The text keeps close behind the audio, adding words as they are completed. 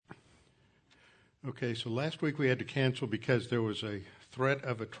Okay, so last week we had to cancel because there was a threat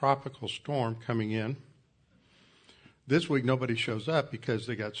of a tropical storm coming in. This week nobody shows up because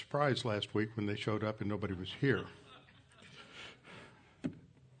they got surprised last week when they showed up and nobody was here.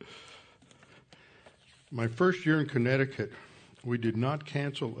 My first year in Connecticut, we did not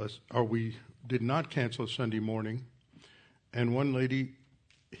cancel a Sunday morning, and one lady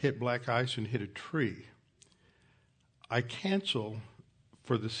hit black ice and hit a tree. I cancel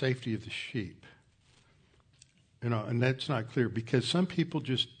for the safety of the sheep. And that's not clear because some people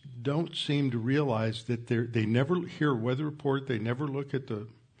just don't seem to realize that they never hear a weather report, they never look at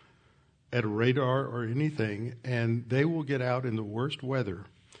a radar or anything, and they will get out in the worst weather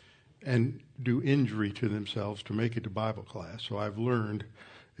and do injury to themselves to make it to Bible class. So I've learned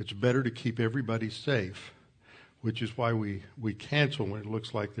it's better to keep everybody safe, which is why we cancel when it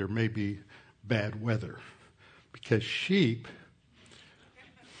looks like there may be bad weather. Because sheep,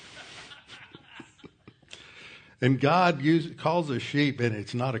 and God calls us sheep, and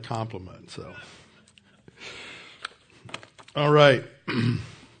it's not a compliment. So, all right.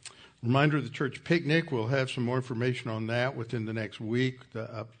 Reminder of the church picnic. We'll have some more information on that within the next week.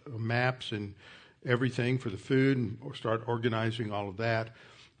 The maps and everything for the food, and we'll start organizing all of that.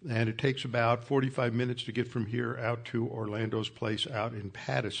 And it takes about 45 minutes to get from here out to Orlando's place out in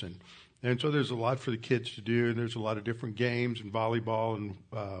Pattison. And so there's a lot for the kids to do, and there's a lot of different games and volleyball and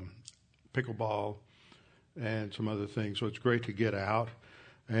pickleball and some other things. So it's great to get out.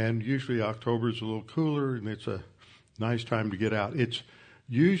 And usually October is a little cooler, and it's a nice time to get out. It's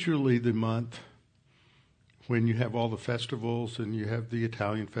usually the month when you have all the festivals, and you have the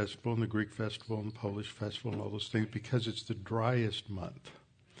Italian festival and the Greek festival and the Polish festival and all those things, because it's the driest month.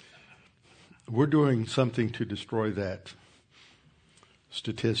 We're doing something to destroy that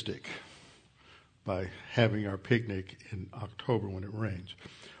statistic by having our picnic in October when it rains.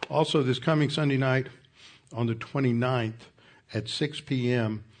 Also, this coming Sunday night on the 29th at 6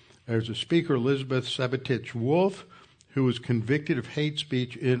 p.m., there's a speaker, Elizabeth Sabatich-Wolf, who was convicted of hate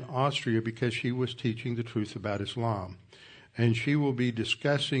speech in Austria because she was teaching the truth about Islam. And she will be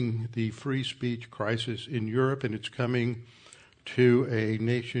discussing the free speech crisis in Europe, and it's coming to a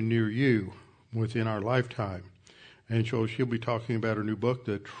nation near you within our lifetime. And so she'll be talking about her new book,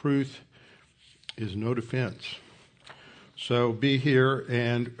 The Truth is No Defense. So be here,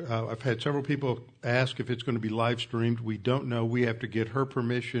 and I've had several people ask if it's going to be live streamed. We don't know. We have to get her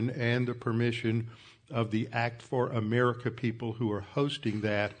permission and the permission of the Act for America people who are hosting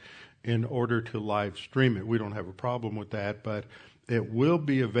that in order to live stream it. We don't have a problem with that, but it will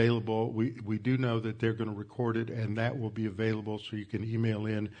be available. We do know that they're going to record it, and that will be available, so you can email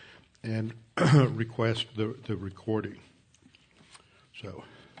in and request the recording. So,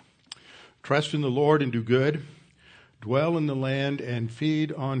 trust in the Lord and do good. Dwell in the land and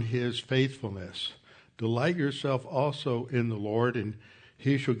feed on his faithfulness. Delight yourself also in the Lord, and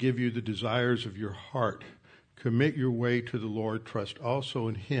he shall give you the desires of your heart. Commit your way to the Lord. Trust also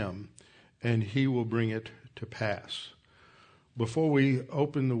in him, and he will bring it to pass. Before we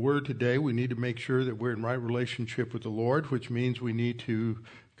open the word today, we need to make sure that we're in right relationship with the Lord, which means we need to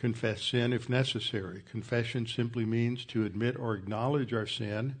confess sin if necessary. Confession simply means to admit or acknowledge our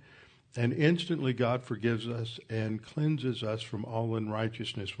sin, and instantly God forgives us and cleanses us from all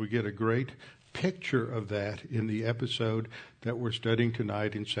unrighteousness. We get a great picture of that in the episode that we're studying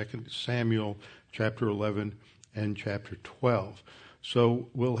tonight in 2 Samuel chapter 11 and chapter 12. So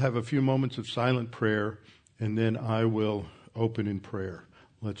we'll have a few moments of silent prayer, and then I will open in prayer.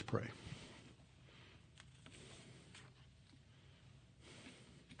 Let's pray.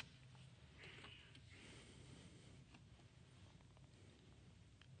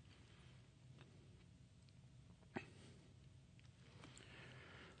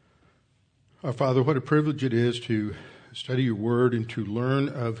 Our Father, what a privilege it is to study your word and to learn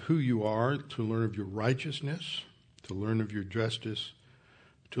of who you are, to learn of your righteousness, to learn of your justice,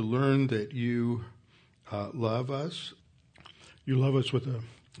 to learn that you love us. You love us with a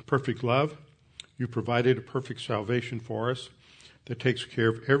perfect love. You provided a perfect salvation for us that takes care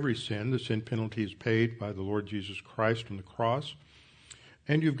of every sin. The sin penalty is paid by the Lord Jesus Christ on the cross.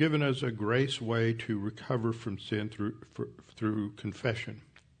 And you've given us a grace way to recover from sin through confession.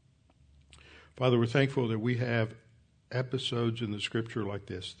 Father, we're thankful that we have episodes in the Scripture like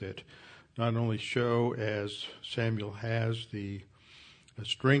this that not only show, as Samuel has, the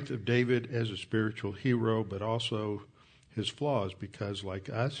strength of David as a spiritual hero, but also his flaws, because like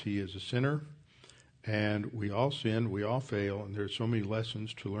us, he is a sinner, and we all sin, we all fail, and there's so many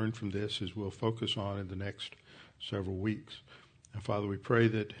lessons to learn from this as we'll focus on in the next several weeks. And Father, we pray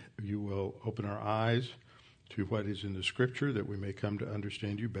that you will open our eyes to what is in the Scripture, that we may come to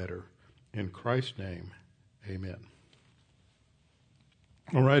understand you better. In Christ's name, amen.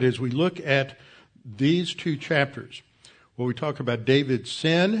 All right, as we look at these two chapters, where we talk about David's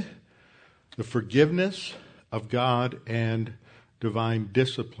sin, the forgiveness of God, and divine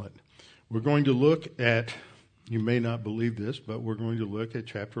discipline, we're going to look at, you may not believe this, but we're going to look at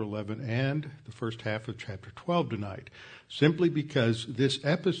chapter 11 and the first half of chapter 12 tonight, simply because this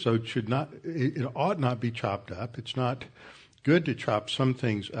episode it ought not be chopped up. It's not good to chop some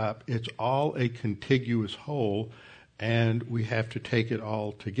things up. It's all a contiguous whole, and we have to take it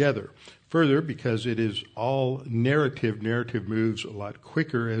all together. Further, because it is all narrative moves a lot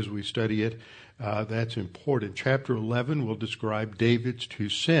quicker as we study it. That's important. Chapter 11 will describe David's two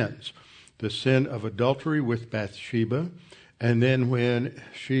sins. The sin of adultery with Bathsheba, and then when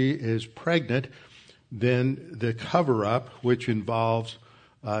she is pregnant, then the cover-up, which involves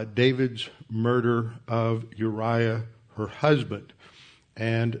David's murder of Uriah, her husband.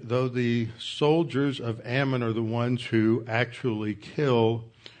 And though the soldiers of Ammon are the ones who actually kill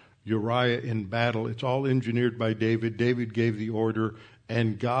Uriah in battle, it's all engineered by David. David gave the order,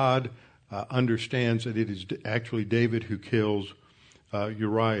 and God understands that it is actually David who kills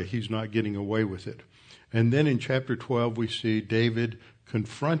Uriah. He's not getting away with it. And then in chapter 12, we see David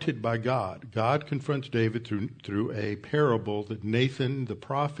confronted by God. God confronts David through a parable that Nathan the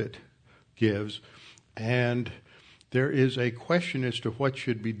prophet gives, and there is a question as to what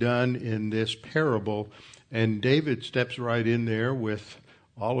should be done in this parable, and David steps right in there with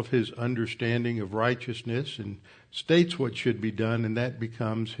all of his understanding of righteousness and states what should be done, and that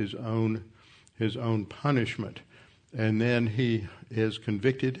becomes his own punishment. And then he is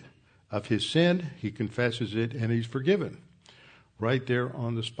convicted of his sin, he confesses it, and he's forgiven right there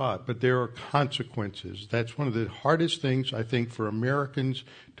on the spot. But there are consequences. That's one of the hardest things, I think, for Americans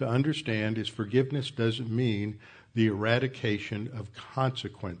to understand, is forgiveness doesn't mean the eradication of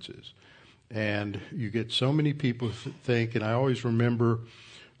consequences. And you get so many people think, and I always remember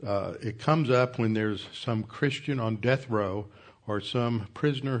it comes up when there's some Christian on death row or some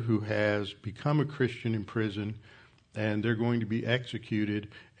prisoner who has become a Christian in prison, and they're going to be executed,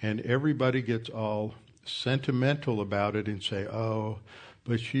 and everybody gets all sentimental about it and say, oh,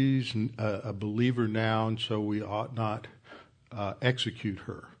 but she's a believer now, and so we ought not execute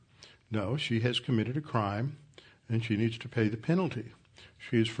her. No, she has committed a crime, and she needs to pay the penalty.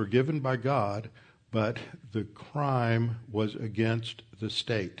 She is forgiven by God, but the crime was against the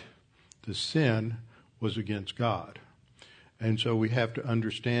state. The sin was against God. And so we have to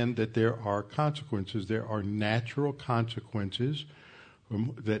understand that there are consequences. There are natural consequences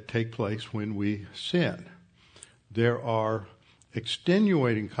that take place when we sin. There are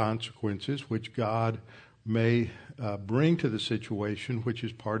extenuating consequences which God may bring to the situation, which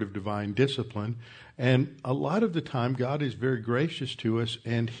is part of divine discipline. And a lot of the time, God is very gracious to us,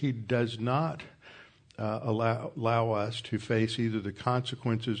 and He does not allow us to face either the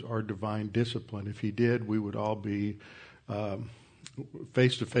consequences or divine discipline. If He did, we would all be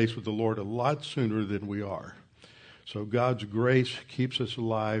face to face with the Lord a lot sooner than we are. So God's grace keeps us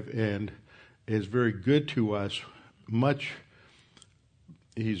alive and is very good to us.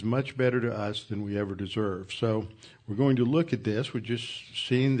 He's much better to us than we ever deserve. So we're going to look at this. We're just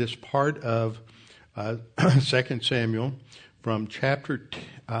seeing this part of 2 Samuel from chapter.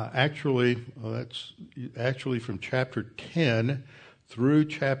 That's actually from chapter 10 through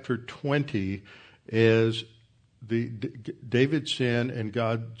chapter 20 is David's sin and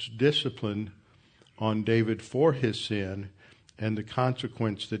God's discipline on David for his sin and the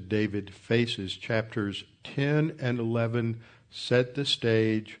consequence that David faces. Chapters 10 and 11 set the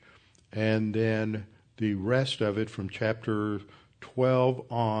stage, and then the rest of it from chapter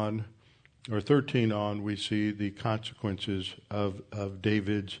 12 on, or 13 on, we see the consequences of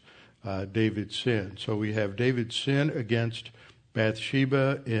David's sin. So we have David's sin against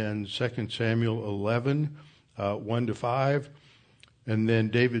Bathsheba in 2 Samuel 11, 1-5, and then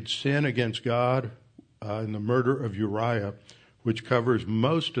David's sin against God in the murder of Uriah, which covers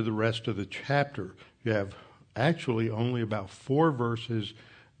most of the rest of the chapter. You have actually only about 4 verses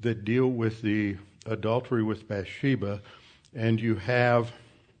that deal with the adultery with Bathsheba, and you have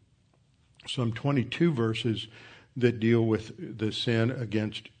some 22 verses that deal with the sin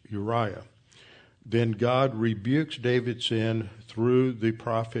against Uriah. Then God rebukes David's sin through the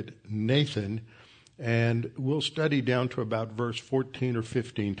prophet Nathan, and we'll study down to about verse 14 or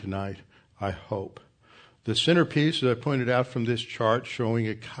 15 tonight, I hope. The centerpiece, as I pointed out from this chart, showing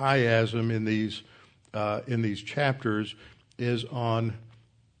a chiasm in these chapters, is on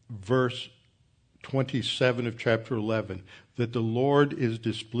verse 27 of chapter 11, that the Lord is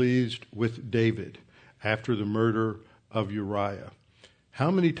displeased with David after the murder of Uriah. How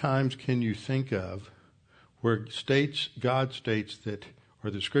many times can you think of where God states that,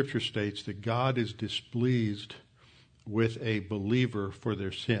 or the Scripture states that God is displeased with a believer for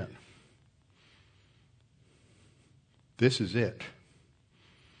their sin? This is it.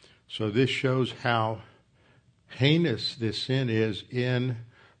 So this shows how heinous this sin is in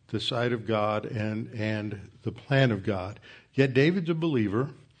the sight of God and the plan of God. Yet David's a believer.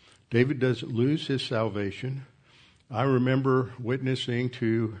 David doesn't lose his salvation. I remember witnessing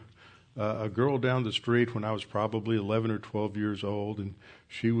to a girl down the street when I was probably 11 or 12 years old, and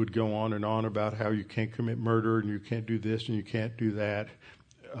she would go on and on about how you can't commit murder and you can't do this and you can't do that,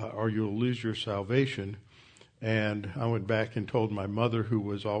 or you'll lose your salvation. And I went back and told my mother, who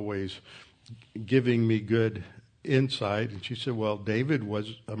was always giving me good insight, and she said, well, David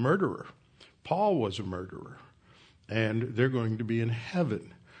was a murderer. Paul was a murderer. And they're going to be in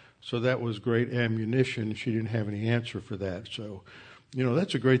heaven. So that was great ammunition. She didn't have any answer for that. So,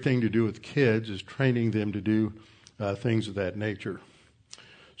 that's a great thing to do with kids, is training them to do things of that nature.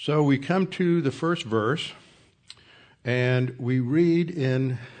 So we come to the first verse, and we read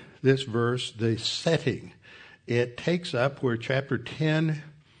in this verse the setting. It takes up where chapter 10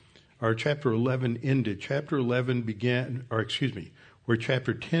 or chapter 11 ended. Chapter 11 began, where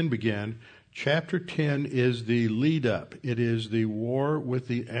chapter 10 began. Chapter 10 is the lead up. It is the war with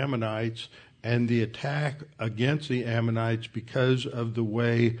the Ammonites and the attack against the Ammonites because of the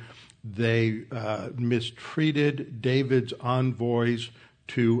way they mistreated David's envoys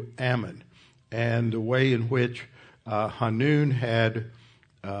to Ammon, and the way in which Hanun had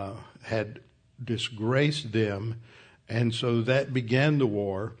disgraced them. And so that began the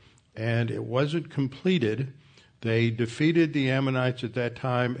war, and it wasn't completed. They defeated the Ammonites at that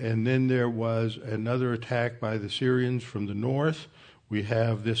time, and then there was another attack by the Syrians from the north. We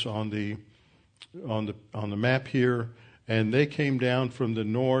have this on the map here, and they came down from the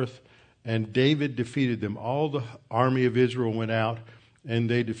north, and David defeated them. All the army of Israel went out, and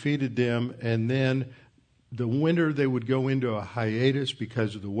they defeated them, and then the winter they would go into a hiatus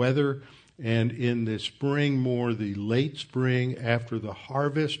because of the weather, and in the spring, more the late spring after the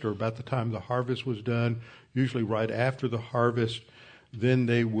harvest, or about the time the harvest was done, usually right after the harvest, then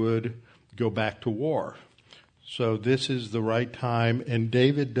they would go back to war. So this is the right time, and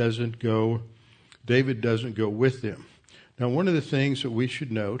David doesn't go with them. Now, one of the things that we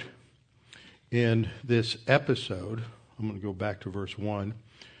should note in this episode, I'm going to go back to verse 1,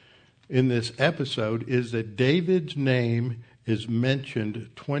 in this episode is that David's name is mentioned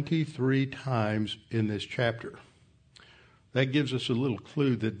 23 times in this chapter. That gives us a little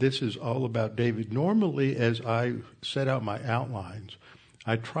clue that this is all about David. Normally, as I set out my outlines,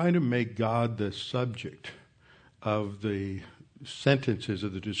 I try to make God the subject of the sentences,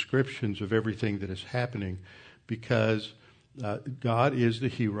 of the descriptions of everything that is happening, because God is the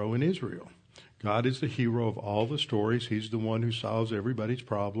hero in Israel. God is the hero of all the stories. He's the one who solves everybody's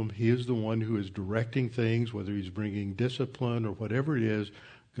problem. He is the one who is directing things, whether he's bringing discipline or whatever it is.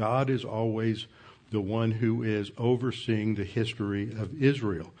 God is always the one who is overseeing the history of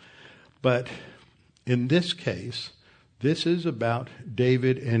Israel. But in this case, this is about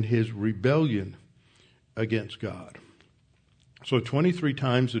David and his rebellion against God. So 23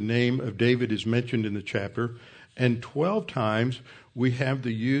 times the name of David is mentioned in the chapter, and 12 times we have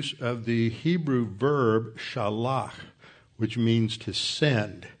the use of the Hebrew verb shalach, which means to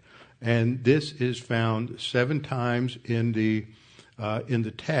send. And this is found 7 times in the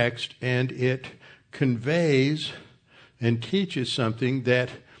text, and it conveys and teaches something that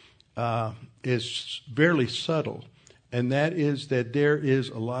is fairly subtle, and that is that there is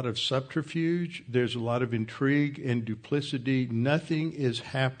a lot of subterfuge, there's a lot of intrigue and duplicity. Nothing is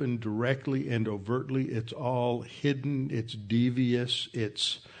happened directly and overtly. It's all hidden, it's devious,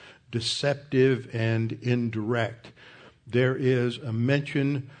 it's deceptive and indirect. There is a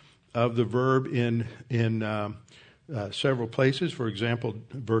mention of the verb in several places. For example,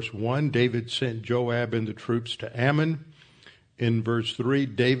 verse 1, David sent Joab and the troops to Ammon. In verse 3,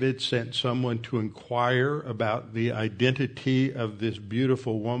 David sent someone to inquire about the identity of this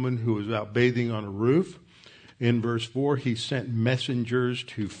beautiful woman who was out bathing on a roof. In verse 4, he sent messengers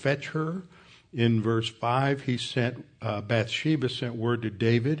to fetch her. In verse 5, Bathsheba sent word to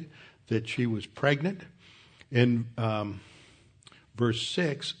David that she was pregnant. In verse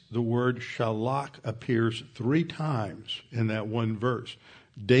 6, the word shalach appears 3 times in that one verse.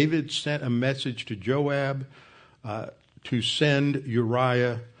 David sent a message to Joab to send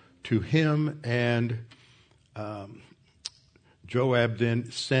Uriah to him, and Joab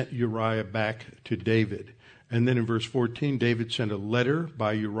then sent Uriah back to David. And then in verse 14, David sent a letter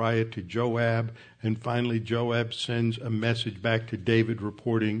by Uriah to Joab, and finally Joab sends a message back to David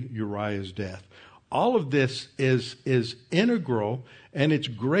reporting Uriah's death. All of this is integral, and it's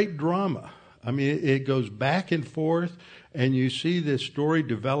great drama. I mean, it goes back and forth, and you see this story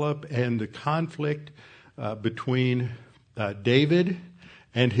develop and the conflict between David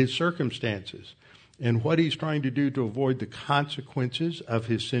and his circumstances, and what he's trying to do to avoid the consequences of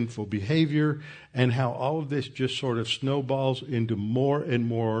his sinful behavior, and how all of this just sort of snowballs into more and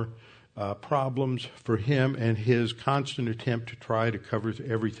more problems for him and his constant attempt to try to cover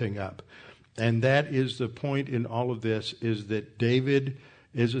everything up. And that is the point in all of this, is that David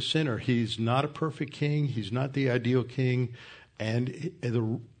is a sinner. He's not a perfect king. He's not the ideal king. And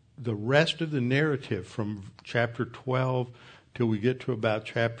the rest of the narrative from chapter 12 till we get to about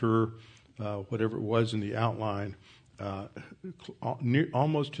chapter whatever it was in the outline,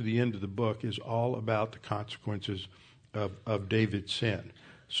 almost to the end of the book, is all about the consequences of David's sin.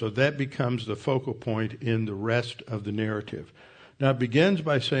 So that becomes the focal point in the rest of the narrative. Now, it begins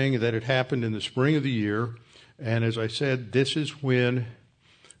by saying that it happened in the spring of the year, and as I said, this is when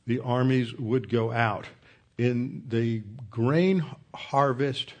the armies would go out. In the grain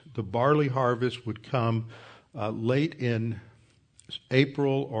harvest, the barley harvest would come late in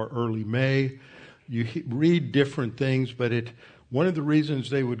April or early May. You read different things, but one of the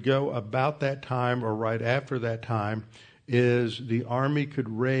reasons they would go about that time or right after that time is the army could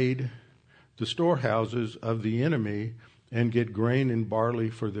raid the storehouses of the enemy and get grain and barley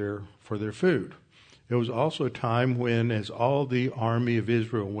for their food. It was also a time when, as all the army of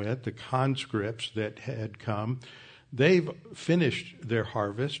Israel went, the conscripts that had come, they've finished their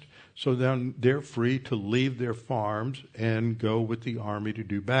harvest, so then they're free to leave their farms and go with the army to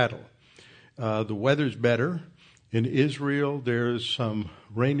do battle. The weather's better. In Israel, there's some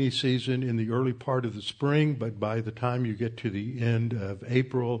rainy season in the early part of the spring, but by the time you get to the end of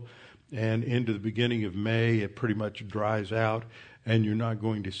April and into the beginning of May, it pretty much dries out, and you're not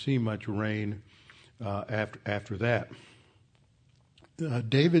going to see much rain after that.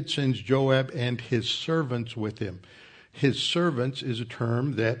 David sends Joab and his servants with him. His servants is a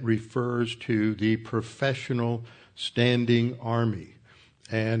term that refers to the professional standing army.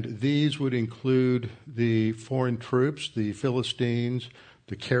 And these would include the foreign troops, the Philistines,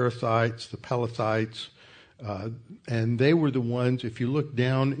 the Kerethites, the Pelethites, and they were the ones, if you look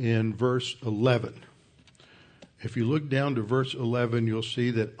down in verse 11, if you look down to verse 11, you'll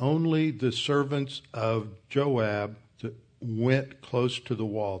see that only the servants of Joab went close to the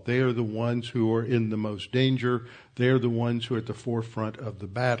wall. They are the ones who are in the most danger. They are the ones who are at the forefront of the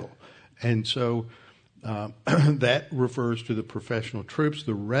battle. And so that refers to the professional troops.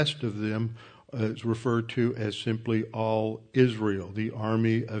 The rest of them is referred to as simply all Israel, the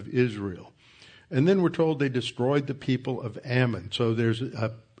army of Israel. And then we're told they destroyed the people of Ammon. So there's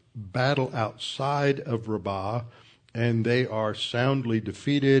a battle outside of Rabbah, and they are soundly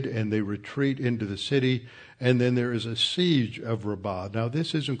defeated, and they retreat into the city. And then there is a siege of Rabbah. Now,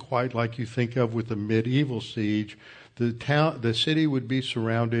 this isn't quite like you think of with a medieval siege. The city would be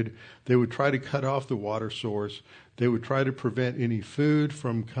surrounded. They would try to cut off the water source. They would try to prevent any food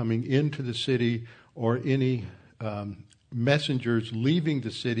from coming into the city or any messengers leaving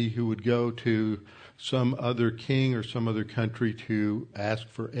the city who would go to some other king or some other country to ask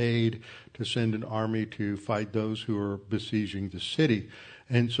for aid, to send an army to fight those who are besieging the city.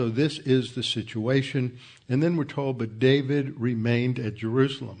 And so this is the situation. And then we're told, but David remained at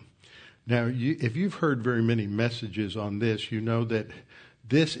Jerusalem. Now, if you've heard very many messages on this, you know that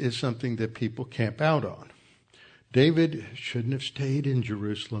this is something that people camp out on. David shouldn't have stayed in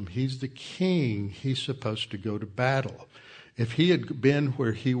Jerusalem. He's the king. He's supposed to go to battle. If he had been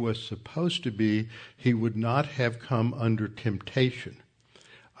where he was supposed to be, he would not have come under temptation.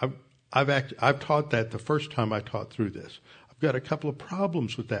 I've taught that the first time I taught through this. I've got a couple of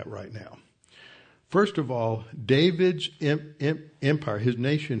problems with that right now. First of all, David's empire, his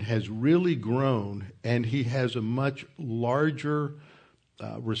nation, has really grown, and he has a much larger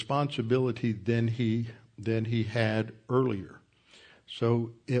responsibility than he had earlier.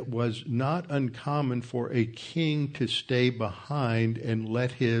 So it was not uncommon for a king to stay behind and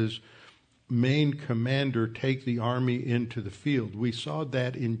let his main commander take the army into the field. We saw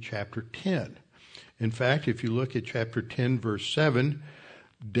that in chapter 10. In fact, if you look at chapter 10, verse 7,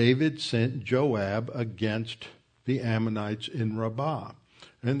 David sent Joab against the Ammonites in Rabbah.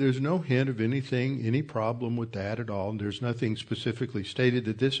 And there's no hint of any problem with that at all. There's nothing specifically stated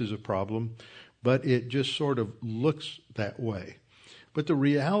that this is a problem, but it just sort of looks that way. But the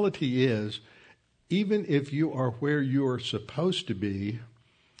reality is, even if you are where you are supposed to be,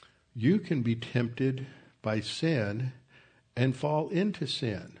 you can be tempted by sin and fall into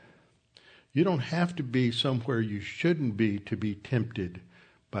sin. You don't have to be somewhere you shouldn't be to be tempted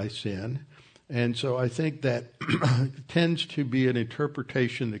by sin. And so I think that tends to be an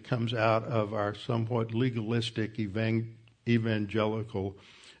interpretation that comes out of our somewhat legalistic evangelical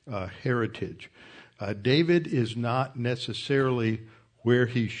heritage. David is not necessarily where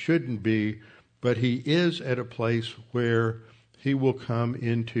he shouldn't be, but he is at a place where he will come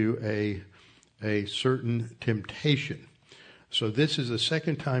into a certain temptation. So this is the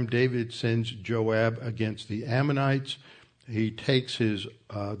second time David sends Joab against the Ammonites. He takes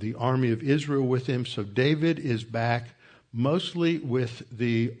the army of Israel with him. So David is back mostly with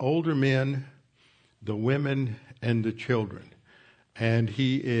the older men, the women, and the children. And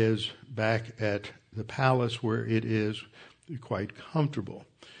he is back at the palace where it is quite comfortable.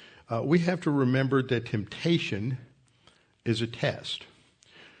 We have to remember that temptation is a test.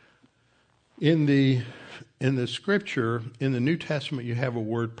 In the scripture, in the New Testament, you have a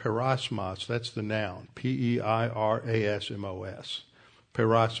word peirasmos. That's the noun, Peirasmos,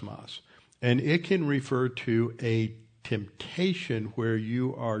 peirasmos. And it can refer to a temptation where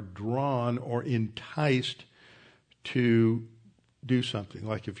you are drawn or enticed to do something.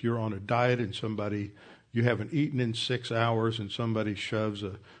 Like if you're on a diet and you haven't eaten in 6 hours and somebody shoves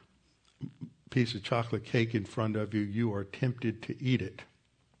a piece of chocolate cake in front of you, you are tempted to eat it.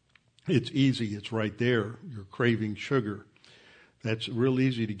 It's easy. It's right there. You're craving sugar. That's real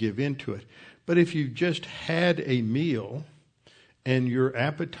easy to give into it. But if you've just had a meal and your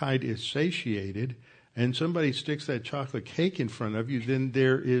appetite is satiated and somebody sticks that chocolate cake in front of you, then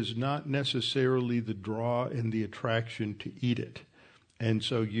there is not necessarily the draw and the attraction to eat it. And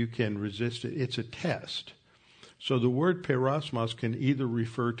so you can resist it. It's a test. So the word peirasmos can either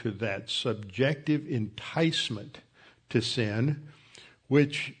refer to that subjective enticement to sin,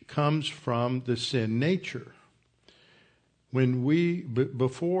 which comes from the sin nature.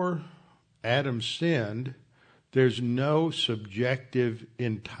 Before Adam sinned, there's no subjective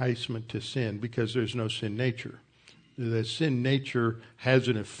enticement to sin because there's no sin nature. The sin nature has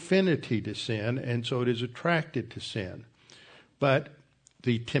an affinity to sin, and so it is attracted to sin. But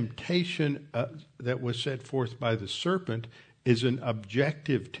the temptation that was set forth by the serpent is an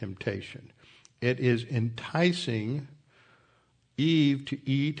objective temptation. It is enticing Eve to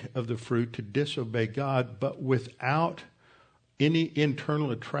eat of the fruit, to disobey God, but without any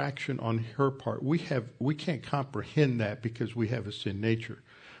internal attraction on her part. We can't comprehend that because we have a sin nature.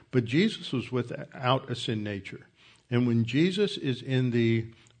 But Jesus was without a sin nature. And when Jesus is in the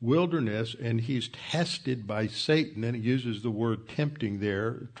wilderness and he's tested by Satan, and he uses the word tempting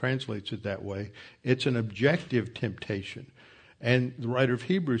there, translates it that way, it's an objective temptation. And the writer of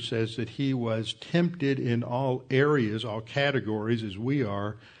Hebrews says that he was tempted in all areas, all categories as we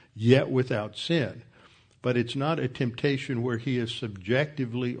are, yet without sin. But it's not a temptation where he is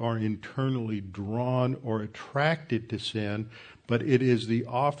subjectively or internally drawn or attracted to sin, but it is the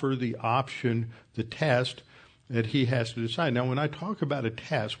offer, the option, the test that he has to decide. Now, when I talk about a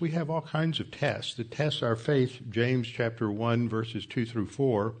test, we have all kinds of tests that test our faith, James chapter 1, verses 2 through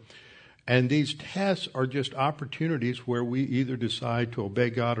 4. And these tests are just opportunities where we either decide to obey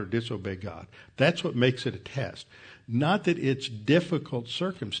God or disobey God. That's what makes it a test. Not that it's difficult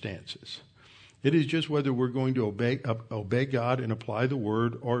circumstances. It is just whether we're going to obey God and apply the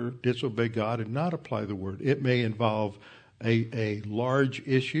word or disobey God and not apply the word. It may involve a large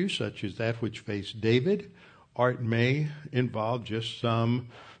issue such as that which faced David, or it may involve just some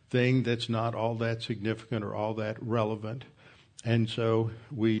thing that's not all that significant or all that relevant. And so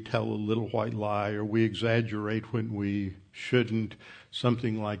we tell a little white lie or we exaggerate when we shouldn't,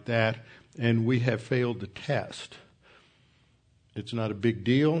 something like that, and we have failed the test. It's not a big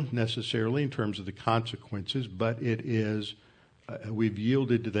deal necessarily in terms of the consequences, but it is, we've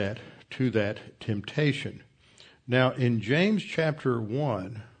yielded to that temptation. Now in James chapter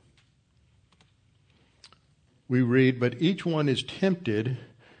 1, we read, "But each one is tempted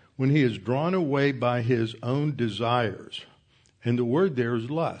when he is drawn away by his own desires." And the word there is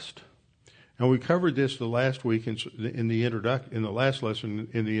lust. And we covered this the last week in the last lesson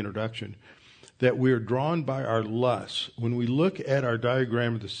in the introduction, that we are drawn by our lusts. When we look at our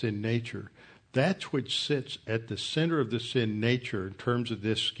diagram of the sin nature, that's which sits at the center of the sin nature in terms of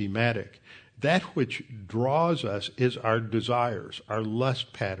this schematic. That which draws us is our desires, our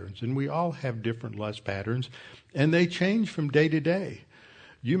lust patterns. And we all have different lust patterns, and they change from day to day.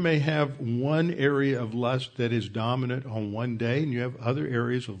 You may have one area of lust that is dominant on one day, and you have other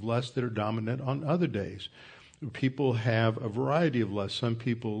areas of lust that are dominant on other days. People have a variety of lusts. Some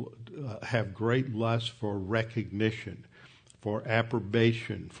people have great lust for recognition, for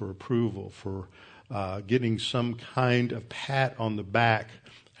approbation, for approval, for getting some kind of pat on the back,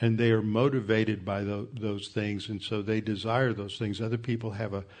 and they are motivated by those things, and so they desire those things. Other people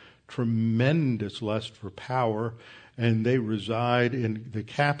have a tremendous lust for power, and they reside in the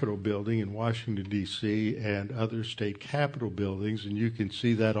Capitol building in Washington, D.C., and other state capitol buildings, and you can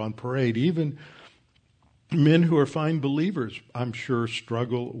see that on parade. Even men who are fine believers, I'm sure,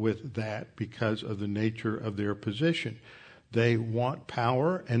 struggle with that because of the nature of their position. They want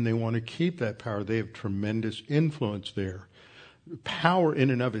power, and they want to keep that power. They have tremendous influence there. Power in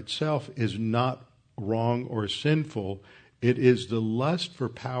and of itself is not wrong or sinful. It is the lust for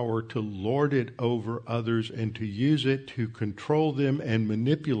power to lord it over others and to use it to control them and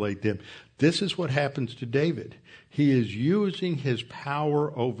manipulate them. This is what happens to David. He is using his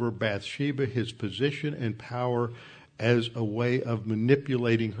power over Bathsheba, his position and power, as a way of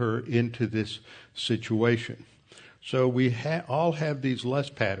manipulating her into this situation. So we all have these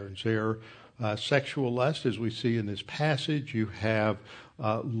lust patterns. They are sexual lust, as we see in this passage. You have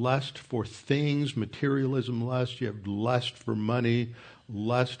lust for things, materialism lust. You have lust for money,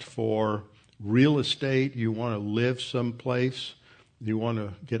 lust for real estate. You want to live someplace. You want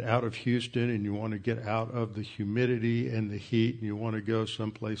to get out of Houston, and you want to get out of the humidity and the heat, and you want to go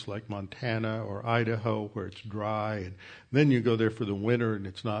someplace like Montana or Idaho where it's dry, and then you go there for the winter, and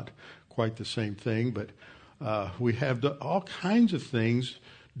it's not quite the same thing. But we have all kinds of things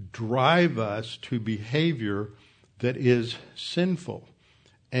drive us to behavior that is sinful.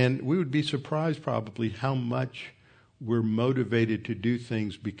 And we would be surprised probably how much we're motivated to do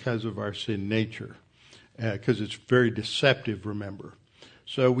things because of our sin nature, because it's very deceptive, remember.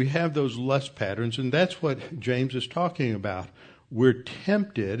 So we have those lust patterns, and that's what James is talking about. We're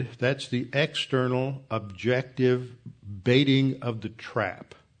tempted, that's the external, objective baiting of the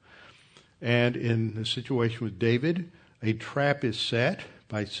trap. And in the situation with David, a trap is set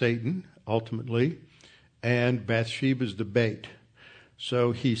by Satan, ultimately, and Bathsheba is the bait.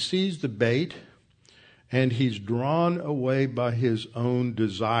 So he sees the bait, and he's drawn away by his own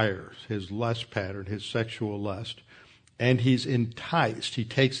desires, his lust pattern, his sexual lust, and he's enticed. He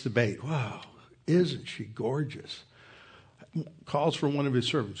takes the bait. Wow, isn't she gorgeous? Calls for one of his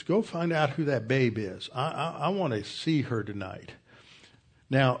servants. Go find out who that babe is. I want to see her tonight.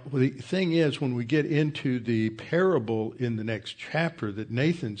 Now, the thing is, when we get into the parable in the next chapter that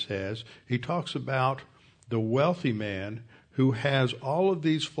Nathan says, he talks about the wealthy man who has all of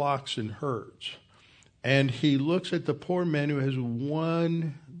these flocks and herds. And he looks at the poor man who has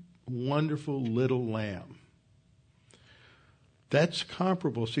one wonderful little lamb. That's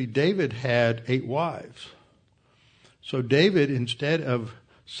comparable. See, David had 8 wives. So David, instead of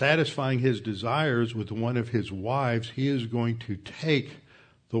satisfying his desires with one of his wives, he is going to take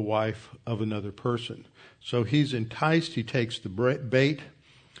the wife of another person. So he's enticed, he takes the bait,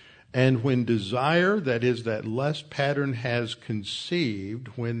 and when desire, that is, that lust pattern has conceived,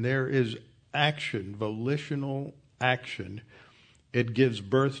 when there is action, volitional action, it gives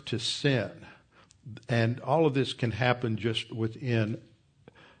birth to sin. And all of this can happen just within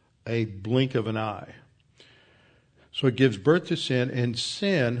a blink of an eye. So it gives birth to sin, and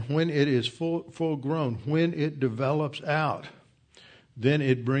sin, when it is full grown, when it develops out, then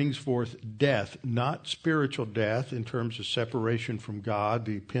it brings forth death, not spiritual death in terms of separation from God,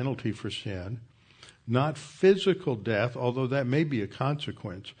 the penalty for sin, not physical death, although that may be a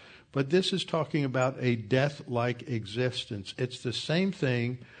consequence, but this is talking about a death-like existence. It's the same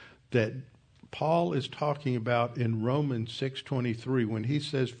thing that Paul is talking about in Romans 6:23 when he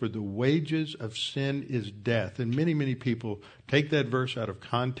says, for the wages of sin is death. And many, many people take that verse out of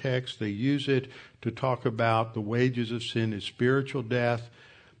context. They use it to talk about the wages of sin is spiritual death.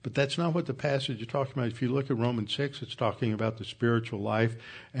 But that's not what the passage is talking about. If you look at Romans 6, it's talking about the spiritual life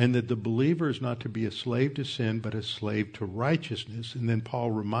and that the believer is not to be a slave to sin, but a slave to righteousness. And then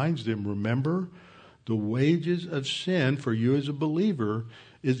Paul reminds them, remember, the wages of sin for you as a believer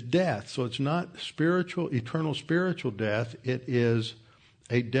is death. So it's not spiritual, eternal spiritual death. It is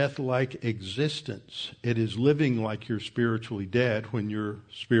a death-like existence. It is living like you're spiritually dead when you're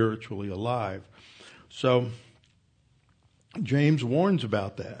spiritually alive. So James warns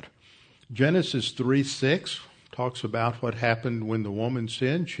about that. Genesis 3:6 talks about what happened when the woman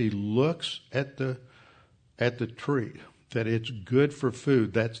sinned. She looks at the tree, that it's good for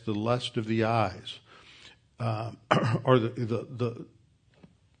food. That's the lust of the eyes. Let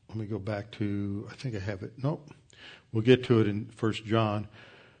me go back to, I think I have it. Nope. We'll get to it in 1 John.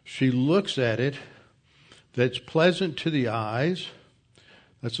 She looks at it. That's pleasant to the eyes.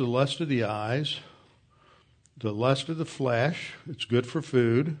 That's the lust of the eyes. The lust of the flesh. It's good for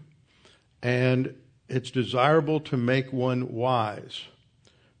food. And it's desirable to make one wise.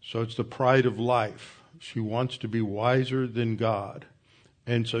 So it's the pride of life. She wants to be wiser than God.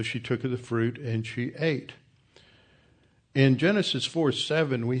 And so she took of the fruit and she ate. In Genesis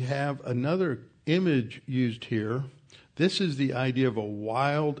 4:7, we have another image used here. This is the idea of a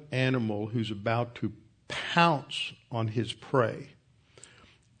wild animal who's about to pounce on his prey.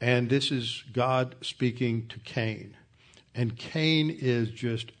 And this is God speaking to Cain. And Cain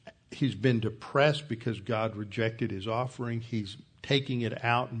he's been depressed because God rejected his offering. He's taking it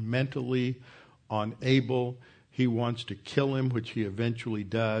out mentally on Abel. He wants to kill him, which he eventually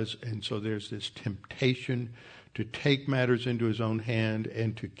does. And so there's this temptation to take matters into his own hand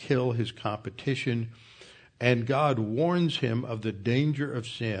and to kill his competition. And God warns him of the danger of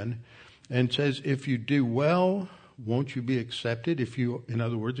sin and says, if you do well, won't you be accepted? In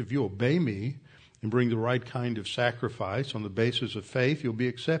other words, if you obey me and bring the right kind of sacrifice on the basis of faith, you'll be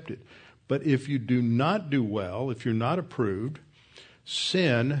accepted. But if you do not do well, if you're not approved,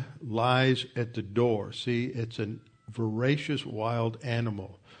 sin lies at the door. See, it's a voracious wild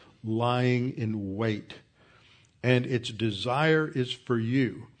animal lying in wait. And its desire is for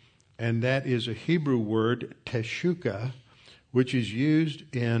you. And that is a Hebrew word, teshuka, which is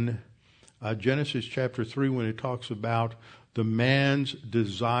used in Genesis chapter 3 when it talks about the man's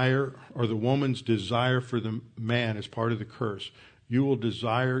desire or the woman's desire for the man as part of the curse. You will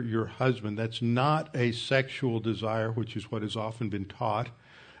desire your husband. That's not a sexual desire, which is what has often been taught.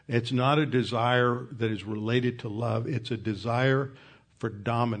 It's not a desire that is related to love. It's a desire for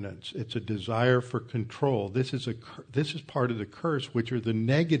dominance. It's a desire for control. This is part of the curse, which are the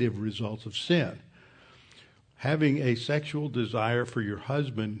negative results of sin. Having a sexual desire for your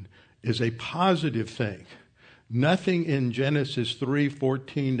husband is a positive thing. Nothing in Genesis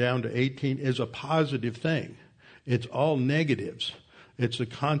 3:14 down to 18 is a positive thing. It's all negatives. It's a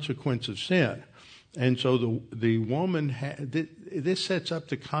consequence of sin. And so the woman, this sets up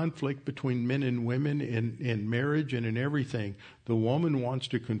the conflict between men and women in marriage and in everything. The woman wants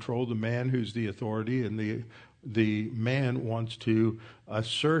to control the man who's the authority, and the man wants to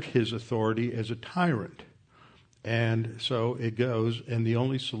assert his authority as a tyrant. And so it goes, and the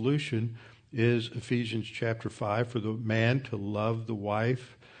only solution is Ephesians chapter 5, for the man to love the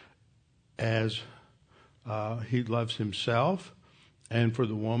wife as he loves himself, and for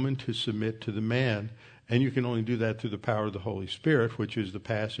the woman to submit to the man. And you can only do that through the power of the Holy Spirit, which is the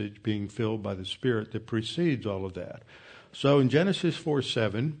passage being filled by the Spirit that precedes all of that. So in Genesis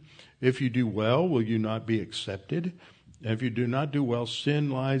 4:7, if you do well, will you not be accepted? And if you do not do well, sin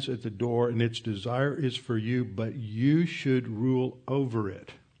lies at the door, and its desire is for you, but you should rule over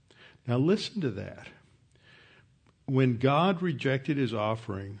it. Now listen to that. When God rejected his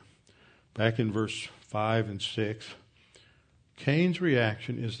offering, back in verse 5 and 6, Cain's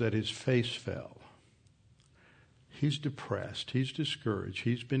reaction is that his face fell. He's depressed. He's discouraged.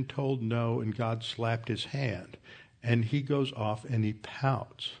 He's been told no, and God slapped his hand. And he goes off and he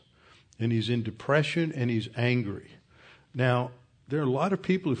pouts. And he's in depression and he's angry. Now, there are a lot of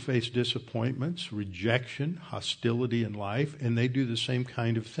people who face disappointments, rejection, hostility in life, and they do the same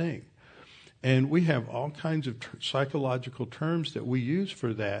kind of thing. And we have all kinds of psychological terms that we use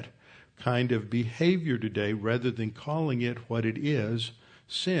for that kind of behavior today rather than calling it what it is,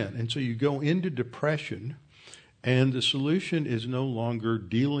 sin. And so you go into depression, and the solution is no longer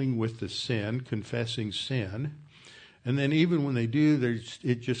dealing with the sin, confessing sin. And then even when they do,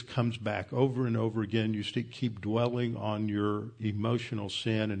 it just comes back over and over again. You keep dwelling on your emotional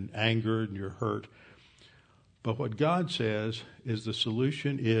sin and anger and your hurt. But what God says is the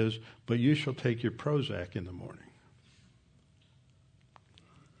solution is, but you shall take your Prozac in the morning.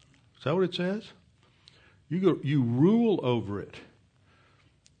 Is that what it says? You rule over it.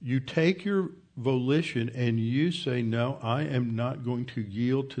 You take your volition and you say, no, I am not going to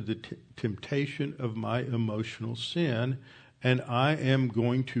yield to the temptation of my emotional sin, and I am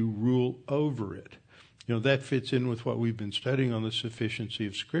going to rule over it. You know, that fits in with what we've been studying on the sufficiency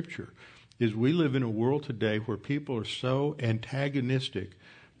of Scripture, is we live in a world today where people are so antagonistic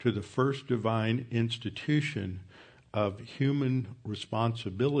to the first divine institution of human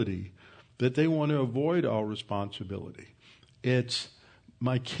responsibility that they want to avoid all responsibility. It's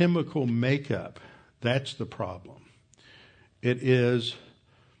my chemical makeup. That's the problem. It is,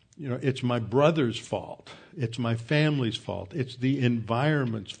 it's my brother's fault. It's my family's fault. It's the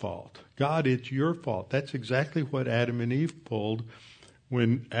environment's fault. God, it's your fault. That's exactly what Adam and Eve pulled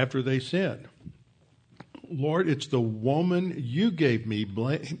after they sinned. Lord, it's the woman you gave me.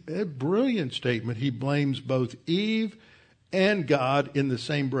 A brilliant statement. He blames both Eve and God in the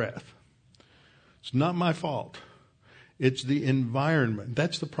same breath. It's not my fault. It's the environment.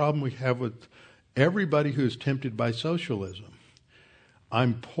 That's the problem we have with everybody who is tempted by socialism.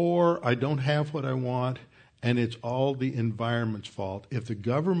 I'm poor, I don't have what I want, and it's all the environment's fault. If the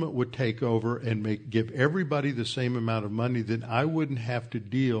government would take over and give everybody the same amount of money, then I wouldn't have to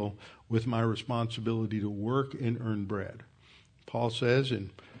deal with my responsibility to work and earn bread. Paul says in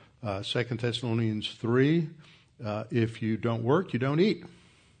 2 Thessalonians 3, if you don't work, you don't eat.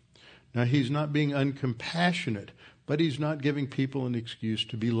 Now, he's not being uncompassionate, but he's not giving people an excuse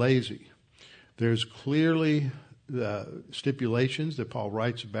to be lazy. There's clearly stipulations that Paul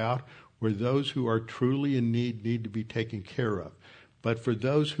writes about where those who are truly in need to be taken care of. But for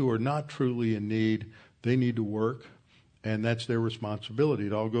those who are not truly in need, they need to work, and that's their responsibility.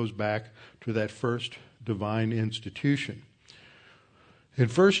 It all goes back to that first divine institution. In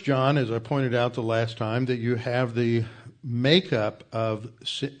 1 John, as I pointed out the last time, that you have the makeup of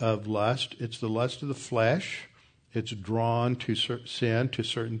lust. It's the lust of the flesh. It's drawn to sin, to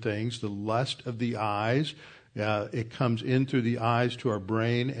certain things. The lust of the eyes. It comes in through the eyes to our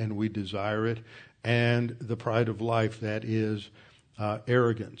brain, and we desire it. And the pride of life, that is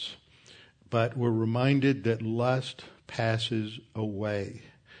arrogance. But we're reminded that lust passes away.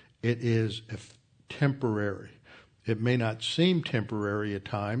 It is temporary. It may not seem temporary at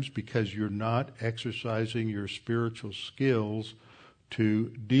times because you're not exercising your spiritual skills to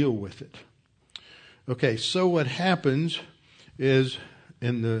deal with it. Okay, so what happens is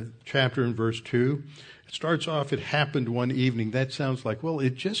in the chapter in verse 2, it starts off, it happened one evening. That sounds like, well,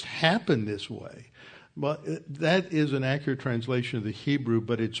 it just happened this way. Well, that is an accurate translation of the Hebrew,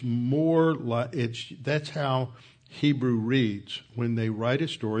 but it's more like, that's how Hebrew reads. When they write a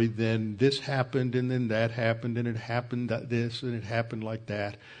story, then this happened and then that happened and it happened this and it happened like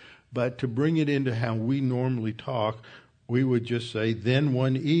that. But to bring it into how we normally talk, we would just say, then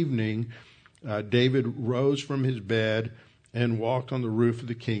one evening, David rose from his bed and walked on the roof of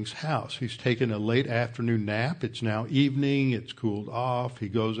the king's house. He's taken a late afternoon nap. It's now evening. It's cooled off. He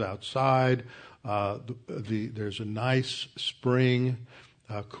goes outside. There's a nice spring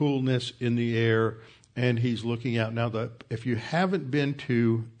coolness in the air, and he's looking out. Now, if you haven't been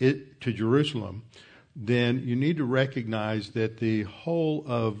to Jerusalem, then you need to recognize that the whole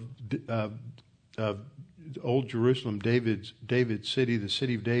of Old Jerusalem, David's city, the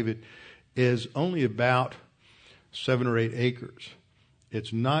city of David, is only about 7 or 8 acres.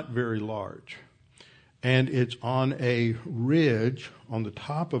 It's not very large. And it's on a ridge, on the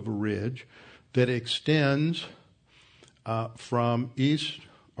top of a ridge, that extends from east,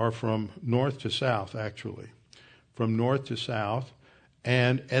 or from north to south, actually. From north to south.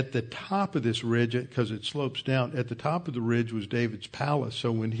 And at the top of this ridge, because it slopes down, at the top of the ridge was David's palace.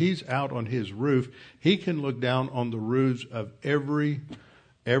 So when he's out on his roof, he can look down on the roofs of every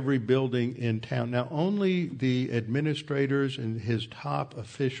building in town. Now, only the administrators and his top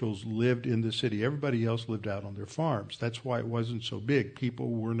officials lived in the city. Everybody else lived out on their farms. That's why it wasn't so big.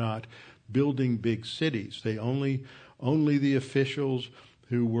 People were not building big cities. Only the officials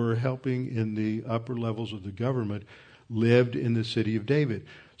who were helping in the upper levels of the government lived in the city of David.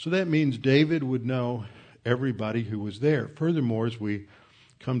 So that means David would know everybody who was there. Furthermore, as we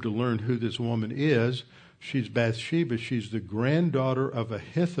come to learn who this woman is, she's Bathsheba. She's the granddaughter of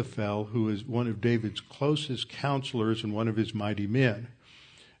Ahithophel, who is one of David's closest counselors and one of his mighty men.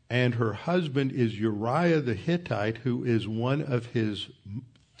 And her husband is Uriah the Hittite, who is one of his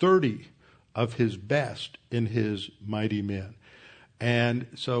 30 of his best in his mighty men. And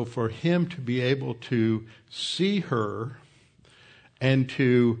so for him to be able to see her and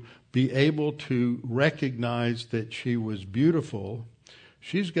to be able to recognize that she was beautiful,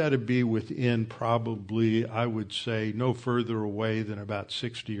 she's got to be within probably, I would say, no further away than about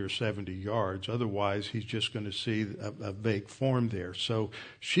 60 or 70 yards. Otherwise, he's just going to see a vague form there. So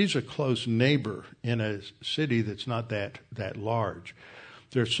she's a close neighbor in a city that's not that large.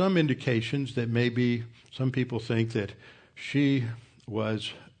 There are some indications that maybe some people think that she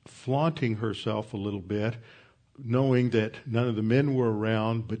was flaunting herself a little bit, knowing that none of the men were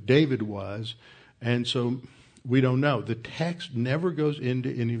around, but David was. And so we don't know. The text never goes into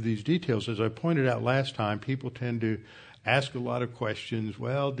any of these details. As I pointed out last time, people tend to ask a lot of questions.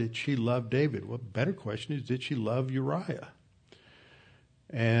 Well, did she love David? Well, the better question is, did she love Uriah?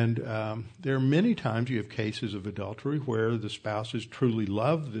 And there are many times you have cases of adultery where the spouses truly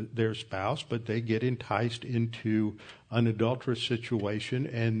love their spouse, but they get enticed into an adulterous situation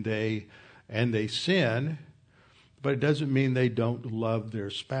and they sin. But it doesn't mean they don't love their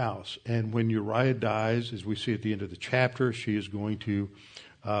spouse. And when Uriah dies, as we see at the end of the chapter, she is going to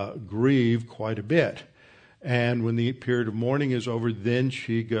grieve quite a bit. And when the period of mourning is over, then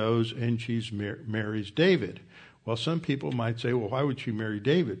she goes and she marries David. Well, some people might say, well, why would she marry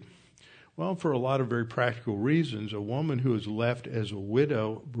David? Well, for a lot of very practical reasons, a woman who is left as a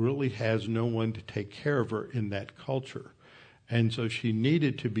widow really has no one to take care of her in that culture. And so she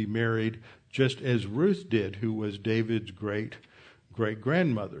needed to be married just as Ruth did, who was David's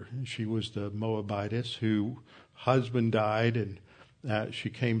great-grandmother. She was the Moabitess whose husband died, and she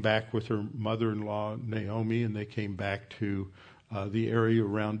came back with her mother-in-law, Naomi, and they came back to the area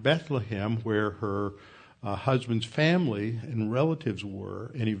around Bethlehem where her husband's family and relatives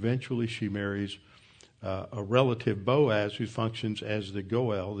were, and eventually she marries a relative, Boaz, who functions as the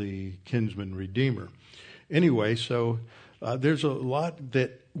Goel, the kinsman redeemer. Anyway, so there's a lot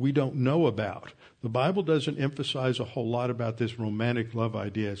that we don't know about. The Bible doesn't emphasize a whole lot about this romantic love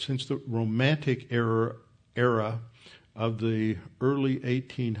idea. Since the romantic era of the early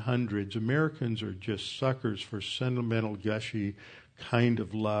 1800s, Americans are just suckers for sentimental, gushy kind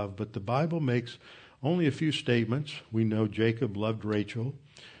of love. But the Bible makes only a few statements. We know Jacob loved Rachel.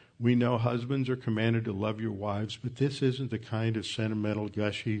 We know husbands are commanded to love your wives, but this isn't the kind of sentimental,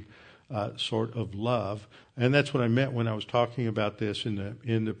 gushy sort of love. And that's what I meant when I was talking about this in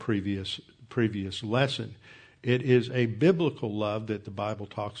the previous lesson. It is a biblical love that the Bible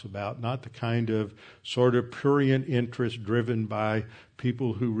talks about, not the kind of sort of prurient interest driven by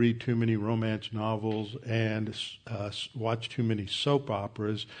people who read too many romance novels and watch too many soap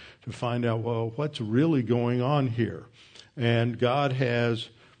operas to find out, well, what's really going on here? And God has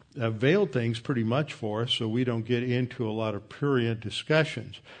veiled things pretty much for us, so we don't get into a lot of prurient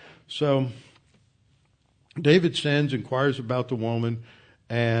discussions. So David sends, inquires about the woman,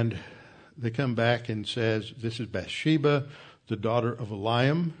 and they come back and says, this is Bathsheba, the daughter of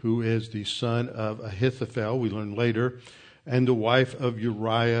Eliam, who is the son of Ahithophel, we learn later, and the wife of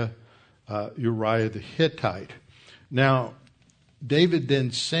Uriah the Hittite. Now, David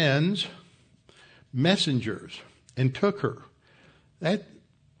then sends messengers and took her. That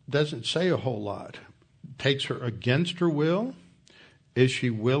doesn't say a whole lot. Takes her against her will. Is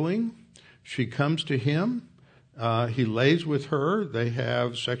she willing? She comes to him. He lays with her. They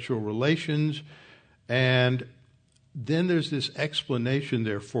have sexual relations. And then there's this explanation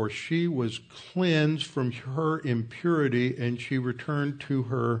there. For she was cleansed from her impurity, and she returned to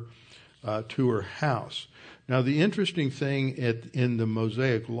her house. Now, the interesting thing in the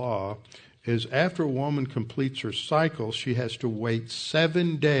Mosaic law is after a woman completes her cycle, she has to wait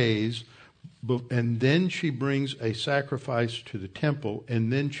 7 days, and then she brings a sacrifice to the temple,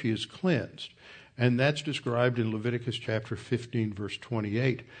 and then she is cleansed. And that's described in Leviticus chapter 15, verse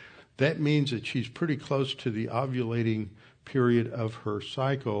 28. That means that she's pretty close to the ovulating period of her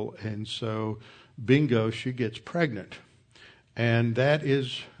cycle, and so, bingo, she gets pregnant. And that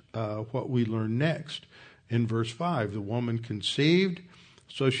is what we learn next. In verse 5, the woman conceived,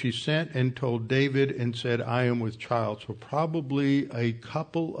 so she sent and told David and said, I am with child. So probably a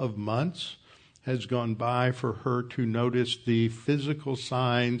couple of months has gone by for her to notice the physical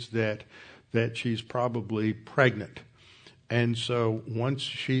signs that she's probably pregnant. And so once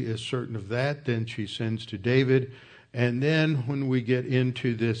she is certain of that, then she sends to David. And then when we get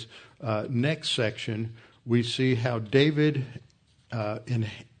into this next section, we see how David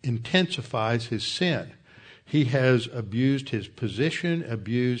intensifies his sin. He has abused his position,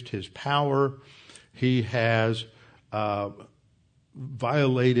 abused his power. He has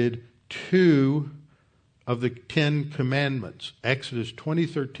violated 2 of the 10 commandments. Exodus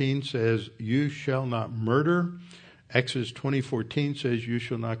 20:13 says, you shall not murder. Exodus 20:14 says, you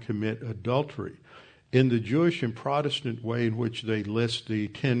shall not commit adultery. In the Jewish and Protestant way in which they list the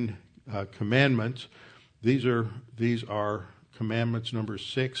 10 commandments, these are commandments number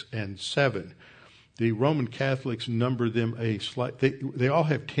 6 and 7. The Roman Catholics number them they all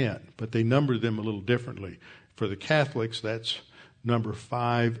have 10, but they number them a little differently. For the Catholics, that's number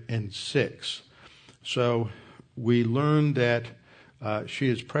 5 and 6. So we learn that she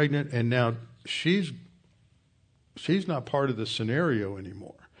is pregnant, and now she's not part of the scenario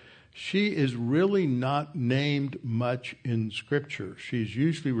anymore. She is really not named much in Scripture. She's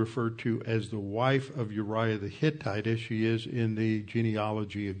usually referred to as the wife of Uriah the Hittite, as she is in the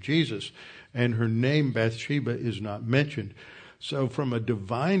genealogy of Jesus. And her name, Bathsheba, is not mentioned. So from a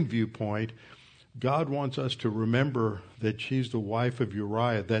divine viewpoint, God wants us to remember that she's the wife of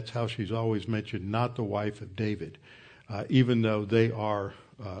Uriah. That's how she's always mentioned, not the wife of David, even though they are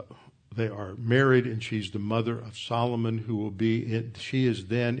married, and she's the mother of Solomon, who will be. She is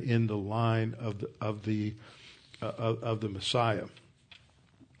then in the line of the Messiah.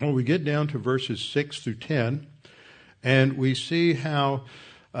 Well, we get down to verses 6 through 10, and we see how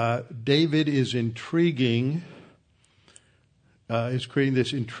David is intriguing. Is creating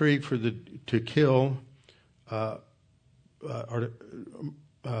this intrigue to kill, or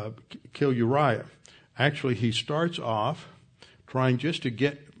kill Uriah. Actually, he starts off trying just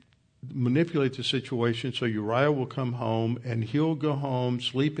to manipulate the situation so Uriah will come home and he'll go home,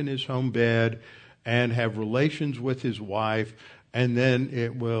 sleep in his home bed, and have relations with his wife, and then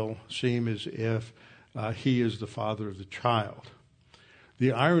it will seem as if he is the father of the child.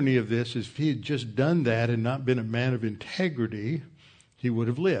 The irony of this is if he had just done that and not been a man of integrity, he would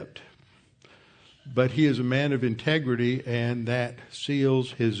have lived. But he is a man of integrity, and that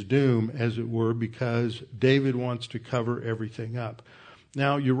seals his doom, as it were, because David wants to cover everything up.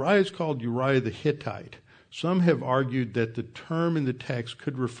 Now, Uriah is called Uriah the Hittite. Some have argued that the term in the text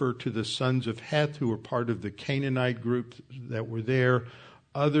could refer to the sons of Heth, who were part of the Canaanite group that were there.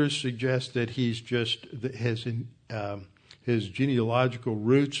 Others suggest that his genealogical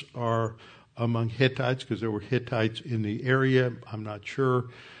roots are among Hittites, because there were Hittites in the area. I'm not sure.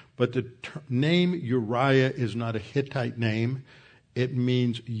 But the name Uriah is not a Hittite name. It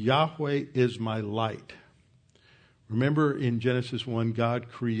means Yahweh is my light. Remember in Genesis 1, God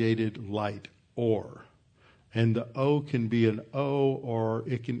created light, or. And the O can be an O, or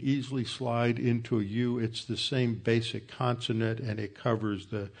it can easily slide into a U. It's the same basic consonant, and it covers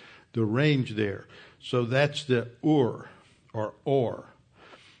the range there. So that's the Ur, or Or.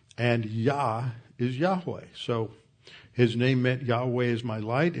 And Yah is Yahweh. So his name meant Yahweh is my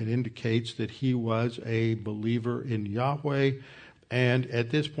light. It indicates that he was a believer in Yahweh. And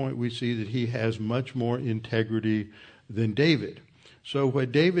at this point, we see that he has much more integrity than David. So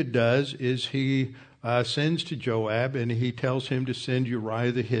what David does is he sends to Joab, and he tells him to send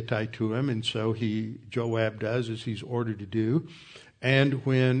Uriah the Hittite to him. And so Joab does as he's ordered to do. And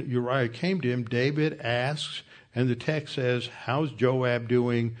when Uriah came to him, David asks, and the text says, how's Joab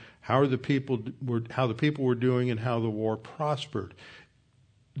doing? How the people were doing, and how the war prospered.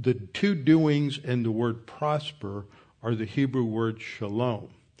 The two doings and the word prosper are the Hebrew word shalom,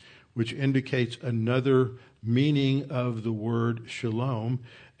 which indicates another meaning of the word shalom.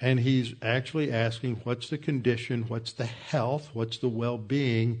 And he's actually asking, what's the condition, what's the health, what's the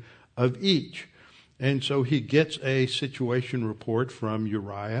well-being of each? And so he gets a situation report from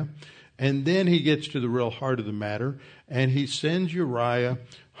Uriah, and then he gets to the real heart of the matter, and he sends Uriah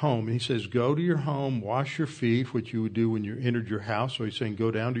home. And he says, go to your home, wash your feet, which you would do when you entered your house. So he's saying,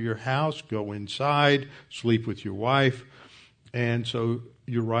 go down to your house, go inside, sleep with your wife. And so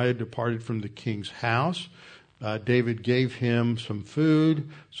Uriah departed from the king's house. David gave him some food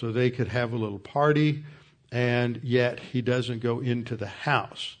so they could have a little party, and yet he doesn't go into the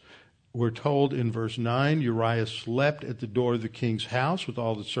house. We're told in verse 9, Uriah slept at the door of the king's house with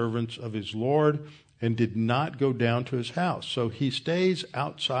all the servants of his lord and did not go down to his house. So he stays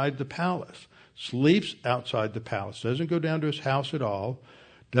outside the palace, sleeps outside the palace, doesn't go down to his house at all,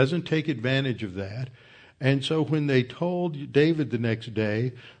 doesn't take advantage of that. And so when they told David the next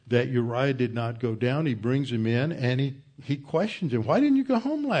day that Uriah did not go down, he brings him in and he questions him. Why didn't you go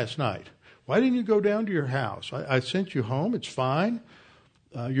home last night? Why didn't you go down to your house? I sent you home. It's fine.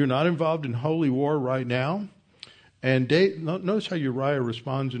 You're not involved in holy war right now. And notice how Uriah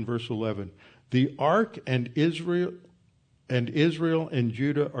responds in verse 11. The ark and Israel and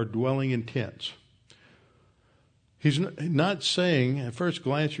Judah are dwelling in tents. He's not saying, at first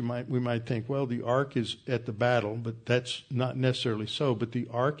glance we might think, well, the ark is at the battle, but that's not necessarily so. But the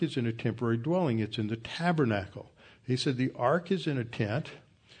ark is in a temporary dwelling. It's in the tabernacle. He said the ark is in a tent.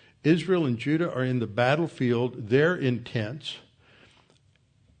 Israel and Judah are in the battlefield. They're in tents.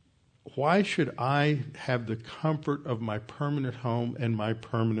 Why should I have the comfort of my permanent home and my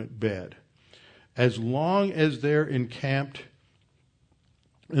permanent bed? As long as they're encamped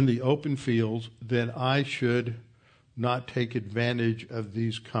in the open fields, then I should not take advantage of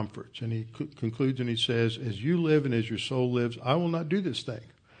these comforts. And he concludes and he says, as you live and as your soul lives, I will not do this thing.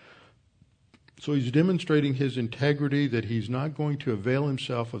 So he's demonstrating his integrity, that he's not going to avail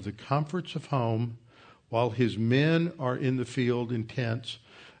himself of the comforts of home while his men are in the field in tents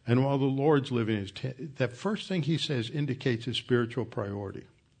and while the Lord's living in his tent. That first thing he says indicates his spiritual priority.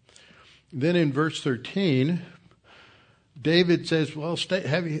 Then in verse 13, David says, well,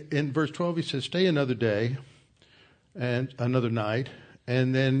 in verse 12 he says, stay another day and another night.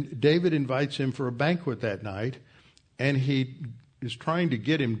 And then David invites him for a banquet that night, and he is trying to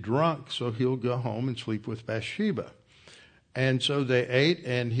get him drunk so he'll go home and sleep with Bathsheba. And so they ate,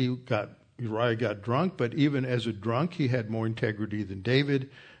 and Uriah got drunk, but even as a drunk, he had more integrity than David.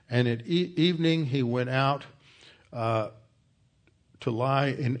 And at evening, he went out to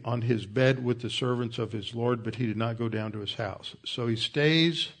lie on his bed with the servants of his Lord, but he did not go down to his house. So he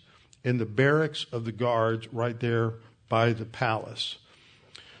stays in the barracks of the guards right there by the palace.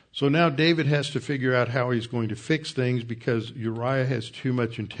 So now David has to figure out how he's going to fix things because Uriah has too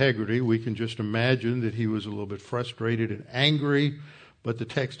much integrity. We can just imagine that he was a little bit frustrated and angry, but the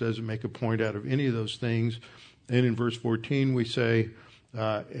text doesn't make a point out of any of those things. And in verse 14 we say,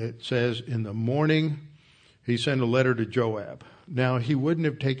 it says, in the morning he sent a letter to Joab. Now he wouldn't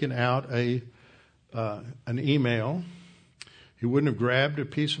have taken out an email. He wouldn't have grabbed a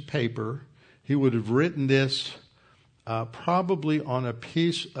piece of paper. He would have written this probably on a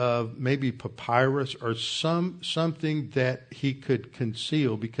piece of maybe papyrus or something that he could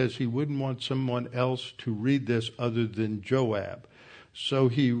conceal because he wouldn't want someone else to read this other than Joab. So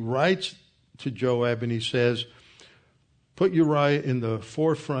he writes to Joab and he says, put Uriah in the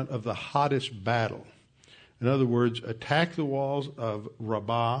forefront of the hottest battle. In other words, attack the walls of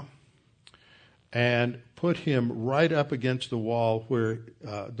Rabbah and put him right up against the wall where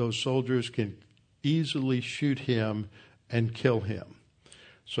those soldiers can easily shoot him and kill him.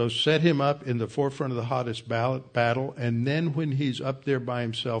 So set him up in the forefront of the hottest battle, and then when he's up there by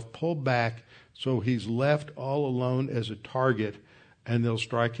himself, pull back so he's left all alone as a target, and they'll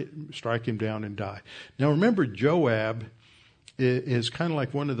strike him down and die. Now remember, Joab is kind of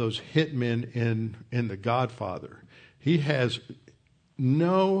like one of those hitmen in The Godfather. He has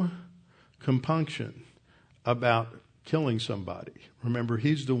no compunction about killing somebody. Remember,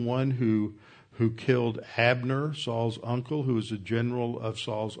 he's the one who killed Abner, Saul's uncle, who was the general of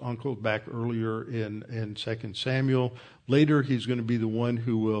Saul's uncle back earlier in 2 Samuel. Later, he's going to be the one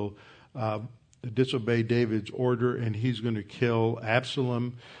who will disobey David's order, and he's going to kill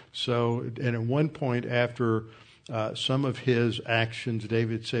Absalom. And at one point after some of his actions,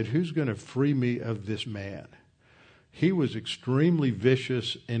 David said, who's going to free me of this man? He was extremely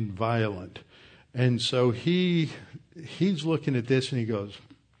vicious and violent. And so he's looking at this and he goes,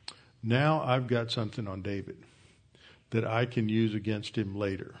 now I've got something on David that I can use against him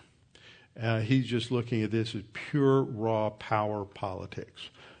later. He's just looking at this as pure, raw power politics.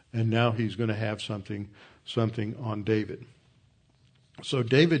 And now he's going to have something on David. So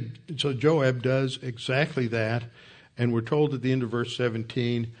Joab does exactly that. And we're told at the end of verse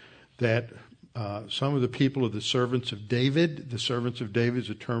 17 that some of the people of the servants of David is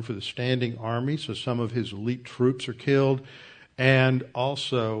a term for the standing army. So some of his elite troops are killed. And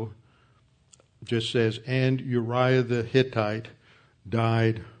also, just says, and Uriah the Hittite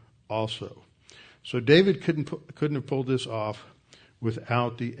died also. So David couldn't have pulled this off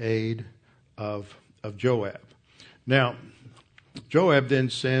without the aid of Joab. Now, Joab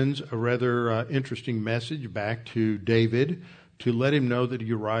then sends a rather interesting message back to David to let him know that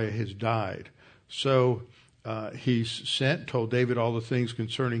Uriah has died. So told David all the things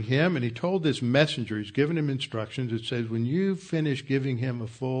concerning him, and he told this messenger, he's given him instructions. It says, when you finish giving him a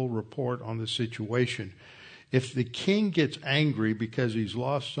full report on the situation, if the king gets angry because he's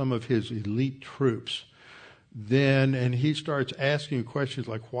lost some of his elite troops, and he starts asking questions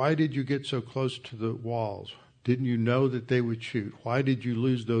like, why did you get so close to the walls? Didn't you know that they would shoot? Why did you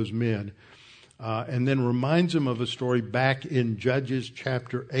lose those men? And then reminds him of a story back in Judges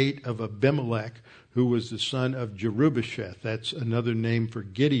chapter 8 of Abimelech, who was the son of Jerubbesheth. That's another name for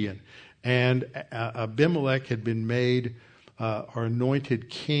Gideon. And Abimelech had been made or anointed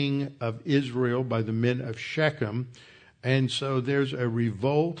king of Israel by the men of Shechem. And so there's a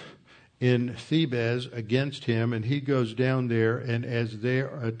revolt in Thebez against him, and he goes down there, and as they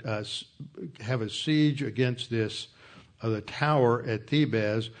have a siege against the tower at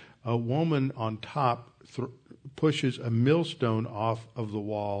Thebez, a woman on top pushes a millstone off of the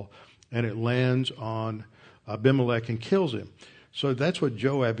wall, and it lands on Abimelech and kills him. So that's what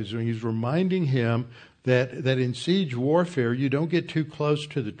Joab is doing. He's reminding him that in siege warfare, you don't get too close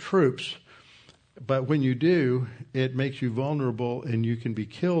to the troops, but when you do, it makes you vulnerable and you can be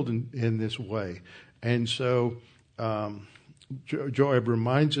killed in this way. And so Joab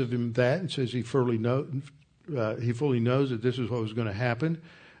reminds of him that and says he fully knows that this is what was going to happen.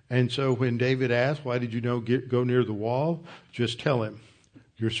 And so when David asks, why did you go near the wall? Just tell him,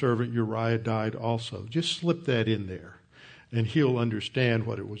 your servant Uriah died also. Just slip that in there, and he'll understand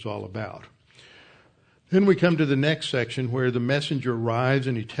what it was all about. Then we come to the next section where the messenger arrives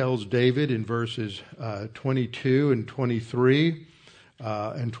and he tells David in verses 22 and 23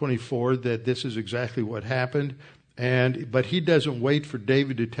 and 24 that this is exactly what happened. But he doesn't wait for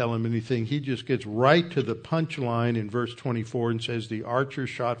David to tell him anything. He just gets right to the punchline in verse 24 and says, the archer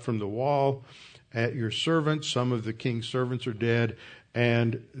shot from the wall at your servant. Some of the king's servants are dead,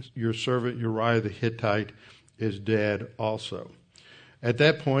 and your servant Uriah the Hittite is dead also. At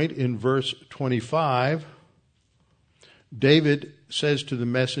that point, in verse 25, David says to the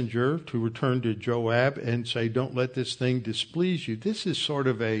messenger to return to Joab and say, don't let this thing displease you. This is sort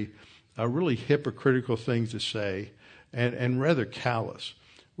of a really hypocritical thing to say and rather callous.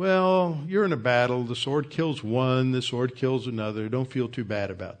 Well, you're in a battle. The sword kills one. The sword kills another. Don't feel too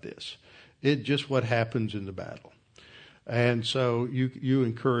bad about this. It's just what happens in the battle. And so you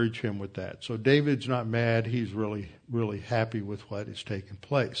encourage him with that. So David's not mad. He's really, really happy with what has taken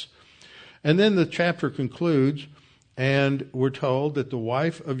place. And then the chapter concludes, and we're told that the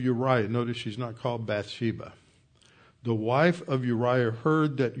wife of Uriah, notice she's not called Bathsheba. The wife of Uriah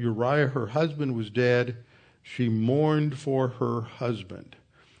heard that Uriah, her husband, was dead. She mourned for her husband.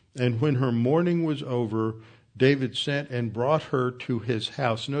 And when her mourning was over, David sent and brought her to his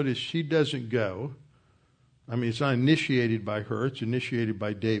house. Notice she doesn't go. I mean, it's not initiated by her. It's initiated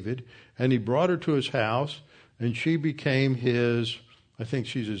by David. And he brought her to his house, and she became his, I think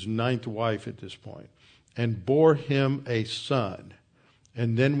she's his 9th wife at this point, and bore him a son.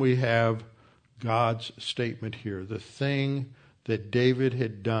 And then we have God's statement here. The thing that David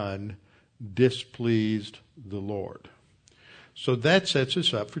had done displeased the Lord. So that sets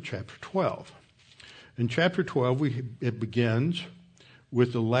us up for chapter 12. In chapter 12, it begins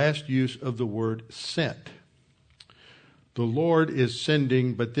with the last use of the word sent. The Lord is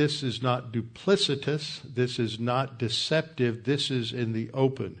sending, but this is not duplicitous. This is not deceptive. This is in the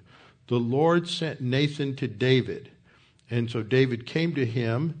open. The Lord sent Nathan to David. And so David came to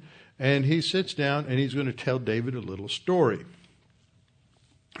him, and he sits down, and he's going to tell David a little story.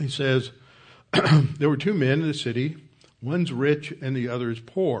 He says, there were 2 men in the city. One's rich and the other is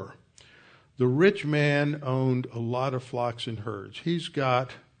poor. The rich man owned a lot of flocks and herds. He's got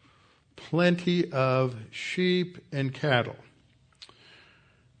plenty of sheep and cattle.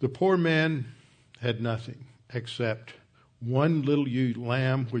 The poor man had nothing except one little ewe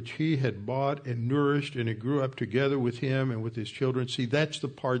lamb which he had bought and nourished, and it grew up together with him and with his children. See, that's the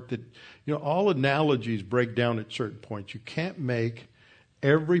part that, all analogies break down at certain points. You can't make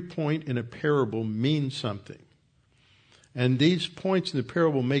every point in a parable mean something. And these points in the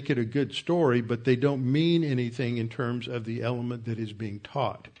parable make it a good story, but they don't mean anything in terms of the element that is being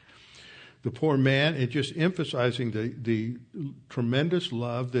taught. The poor man, it's just emphasizing the tremendous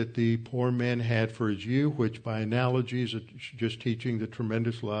love that the poor man had for his ewe, which by analogy is just teaching the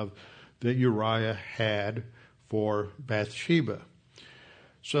tremendous love that Uriah had for Bathsheba.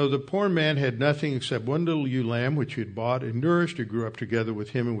 So the poor man had nothing except one little ewe lamb, which he had bought and nourished. It grew up together with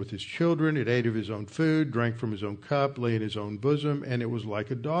him and with his children. It ate of his own food, drank from his own cup, lay in his own bosom, and it was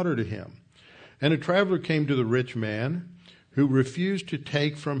like a daughter to him. And a traveler came to the rich man, who refused to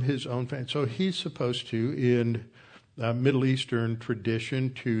take from his own family. So he's supposed to, in Middle Eastern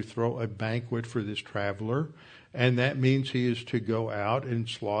tradition, to throw a banquet for this traveler. And that means he is to go out and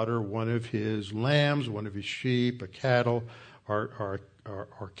slaughter one of his lambs, one of his sheep, a cattle, or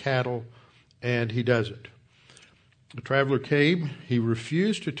cattle, and he doesn't. The traveler came. He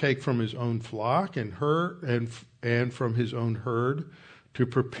refused to take from his own flock and from his own herd to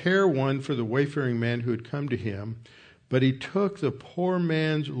prepare one for the wayfaring man who had come to him. But he took the poor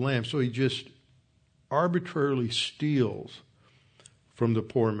man's lamb. So he just arbitrarily steals from the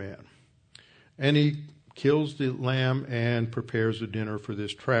poor man. And he kills the lamb and prepares a dinner for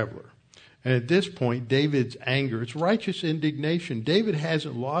this traveler. And at this point, David's anger, it's righteous indignation. David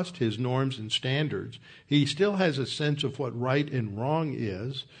hasn't lost his norms and standards. He still has a sense of what right and wrong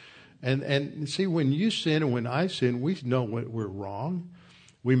is. And see, when you sin and when I sin, we know what we're wrong.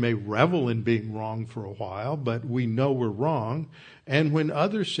 We may revel in being wrong for a while, but we know we're wrong. And when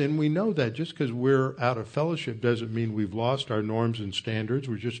others sin, we know that. Just because we're out of fellowship doesn't mean we've lost our norms and standards.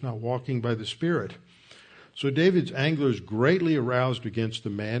 We're just not walking by the Spirit. So David's anger is greatly aroused against the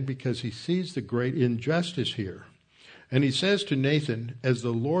man because he sees the great injustice here. And he says to Nathan, "As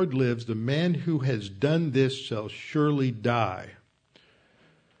the Lord lives, the man who has done this shall surely die.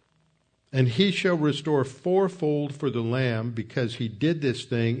 And he shall restore fourfold for the lamb because he did this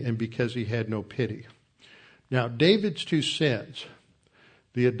thing and because he had no pity." Now, David's 2 sins,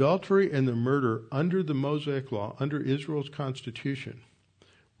 the adultery and the murder under the Mosaic law, under Israel's constitution,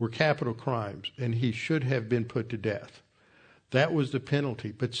 were capital crimes, and he should have been put to death. That was the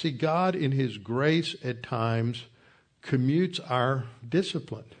penalty. But see, God in his grace at times commutes our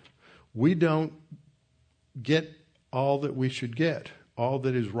discipline. We don't get all that we should get, all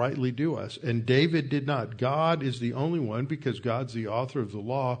that is rightly due us. And David did not. God is the only one, because God's the author of the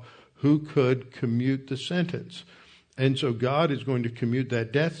law, who could commute the sentence. And so God is going to commute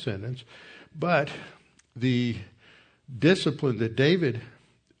that death sentence. But the discipline that David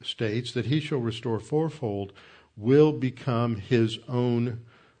states, that he shall restore fourfold, will become his own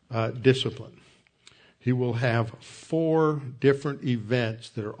discipline. he will have 4 different events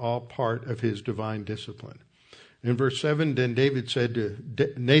that are all part of his divine discipline. In verse 7, then Nathan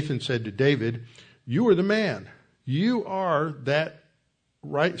said to David, "You are the man. You are that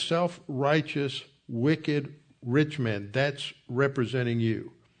self-righteous, wicked, rich man." That's representing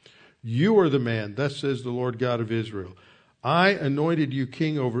you. "You are the man, thus says the Lord God of Israel. I anointed you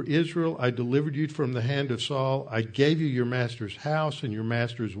king over Israel. I delivered you from the hand of Saul. I gave you your master's house and your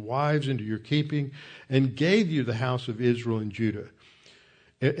master's wives into your keeping, and gave you the house of Israel and Judah.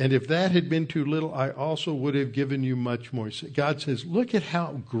 And if that had been too little, I also would have given you much more." God says, look at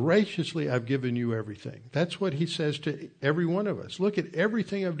how graciously I've given you everything. That's what he says to every one of us. Look at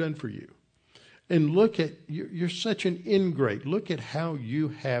everything I've done for you. And look at, you're such an ingrate. Look at how you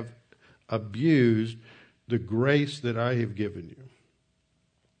have abused the grace that I have given you.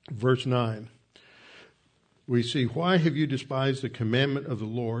 Verse 9, we see, "Why have you despised the commandment of the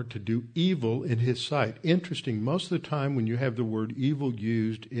Lord to do evil in his sight?" Interesting, most of the time when you have the word evil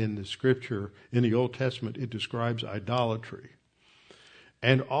used in the scripture, in the Old Testament, it describes idolatry.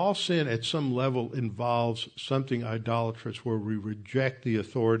 And all sin at some level involves something idolatrous where we reject the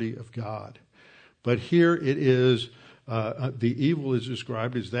authority of God. But here it is, the evil is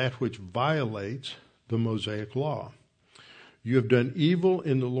described as that which violates the Mosaic law. "You have done evil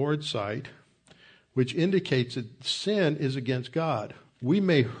in the Lord's sight," which indicates that sin is against God. We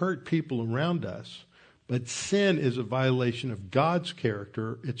may hurt people around us, but sin is a violation of God's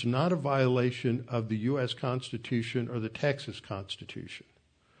character. It's not a violation of the U.S. Constitution or the Texas Constitution.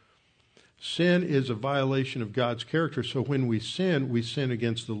 Sin is a violation of God's character, so when we sin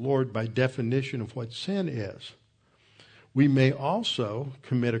against the Lord by definition of what sin is. We may also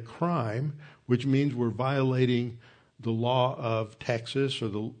commit a crime, which means we're violating the law of Texas or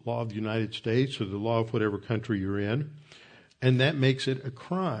the law of the United States or the law of whatever country you're in, and that makes it a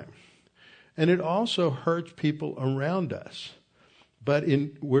crime. And it also hurts people around us. But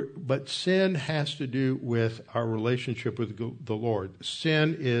sin has to do with our relationship with the Lord.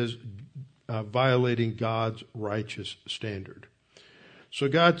 Sin is violating God's righteous standard. So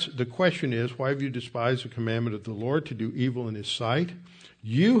the question is, why have you despised the commandment of the Lord to do evil in his sight?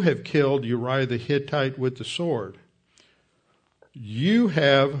 You have killed Uriah the Hittite with the sword. You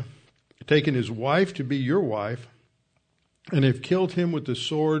have taken his wife to be your wife, and have killed him with the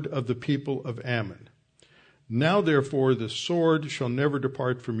sword of the people of Ammon. Now, therefore, the sword shall never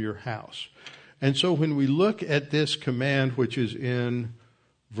depart from your house. And so when we look at this command, which is in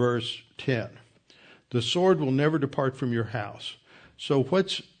verse 10, the sword will never depart from your house. So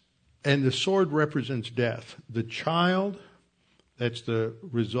and the sword represents death. The child, that's the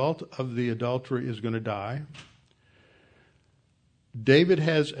result of the adultery, is going to die. David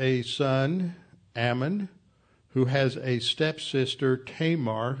has a son, Ammon, who has a stepsister,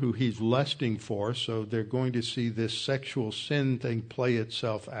 Tamar, who he's lusting for. So they're going to see this sexual sin thing play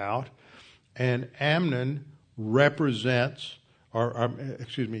itself out. And Amnon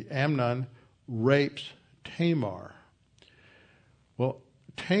Amnon rapes Tamar. Well,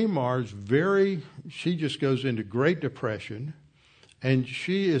 she just goes into great depression, and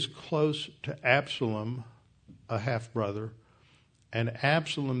she is close to Absalom, a half-brother, and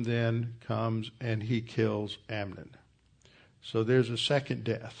Absalom then comes and he kills Amnon. So there's a second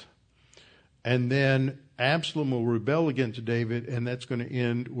death. And then Absalom will rebel against David, and that's going to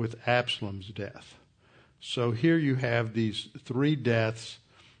end with Absalom's death. So here you have these 3 deaths,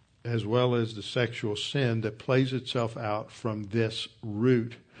 as well as the sexual sin that plays itself out from this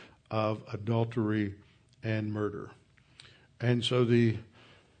root of adultery and murder. And so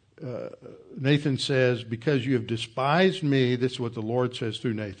Nathan says, because you have despised me, this is what the Lord says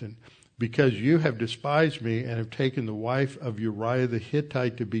through Nathan, because you have despised me and have taken the wife of Uriah the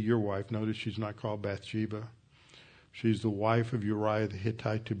Hittite to be your wife. Notice she's not called Bathsheba. She's the wife of Uriah the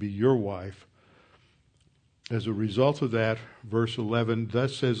Hittite to be your wife. As a result of that, verse 11,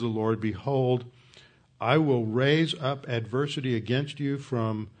 thus says the Lord, behold, I will raise up adversity against you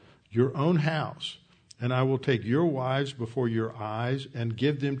from your own house, and I will take your wives before your eyes and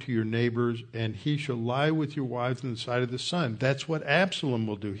give them to your neighbors, and he shall lie with your wives in the sight of the sun. That's what Absalom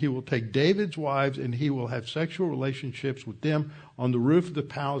will do. He will take David's wives and he will have sexual relationships with them on the roof of the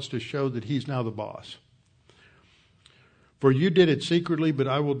palace to show that he's now the boss. For you did it secretly, but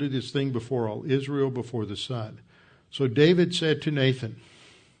I will do this thing before all Israel, before the sun. So David said to Nathan,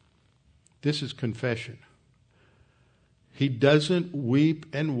 this is confession. He doesn't weep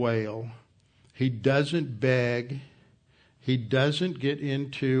and wail. He doesn't beg. He doesn't get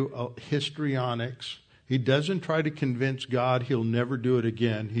into histrionics. He doesn't try to convince God he'll never do it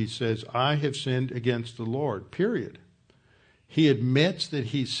again. He says, I have sinned against the Lord, period. He admits that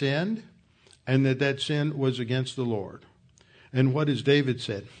he sinned, and that sin was against the Lord. And what has David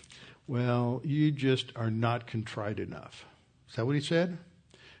said? Well, you just are not contrite enough. Is that what he said?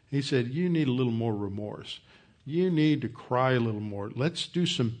 He said, you need a little more remorse. You need to cry a little more. Let's do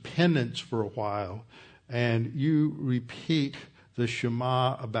some penance for a while. And you repeat the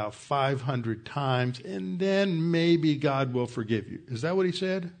Shema about 500 times, and then maybe God will forgive you. Is that what he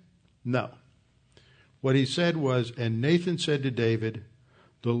said? No. What he said was, and Nathan said to David,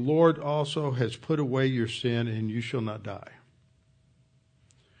 the Lord also has put away your sin, and you shall not die.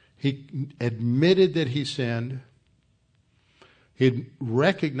 He admitted that he sinned. He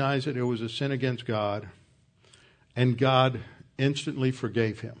recognized that it was a sin against God, and God instantly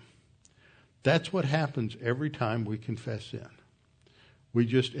forgave him. That's what happens every time we confess sin. We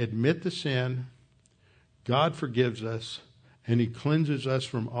just admit the sin, God forgives us, and he cleanses us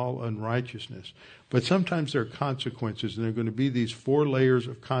from all unrighteousness. But sometimes there are consequences, and there are going to be these 4 layers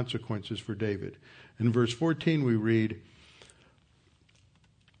of consequences for David. In verse 14 we read,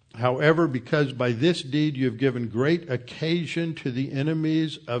 however, because by this deed you have given great occasion to the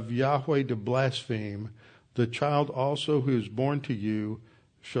enemies of Yahweh to blaspheme, the child also who is born to you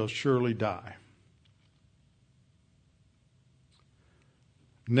shall surely die.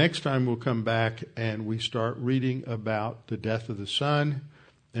 Next time we'll come back and we start reading about the death of the son,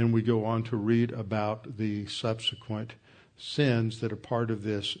 and we go on to read about the subsequent sins that are part of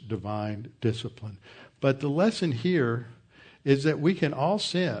this divine discipline. But the lesson here is that we can all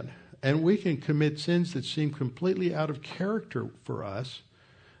sin, and we can commit sins that seem completely out of character for us,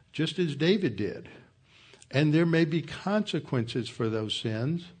 just as David did. And there may be consequences for those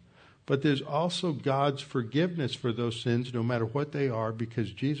sins, but there's also God's forgiveness for those sins, no matter what they are,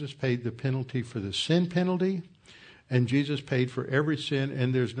 because Jesus paid the penalty for the sin penalty, and Jesus paid for every sin,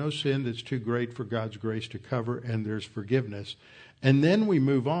 and there's no sin that's too great for God's grace to cover, and there's forgiveness. And then we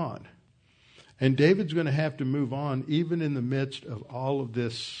move on. And David's going to have to move on even in the midst of all of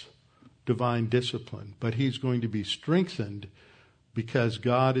this divine discipline, but he's going to be strengthened because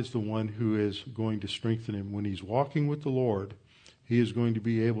God is the one who is going to strengthen him. When he's walking with the Lord, he is going to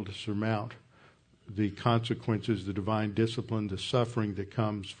be able to surmount the consequences, the divine discipline, the suffering that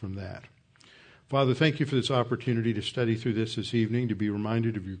comes from that. Father, thank you for this opportunity to study through this evening, to be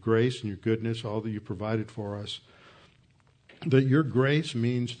reminded of your grace and your goodness, all that you provided for us. That your grace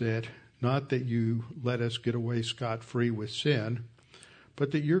means that not that you let us get away scot-free with sin,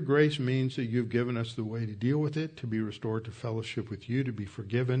 but that your grace means that you've given us the way to deal with it, to be restored to fellowship with you, to be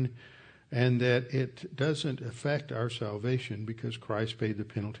forgiven, and that it doesn't affect our salvation because Christ paid the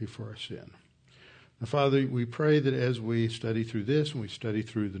penalty for our sin. Now, Father, we pray that as we study through this and we study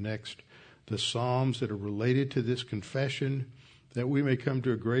through the Psalms that are related to this confession, that we may come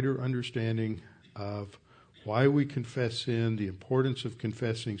to a greater understanding of why we confess sin, the importance of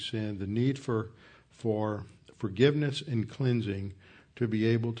confessing sin, the need for forgiveness and cleansing to be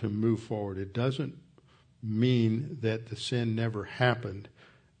able to move forward. It doesn't mean that the sin never happened.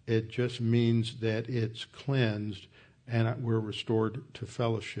 It just means that it's cleansed and we're restored to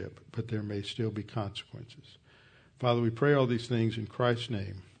fellowship, but there may still be consequences. Father, we pray all these things in Christ's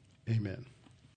name. Amen.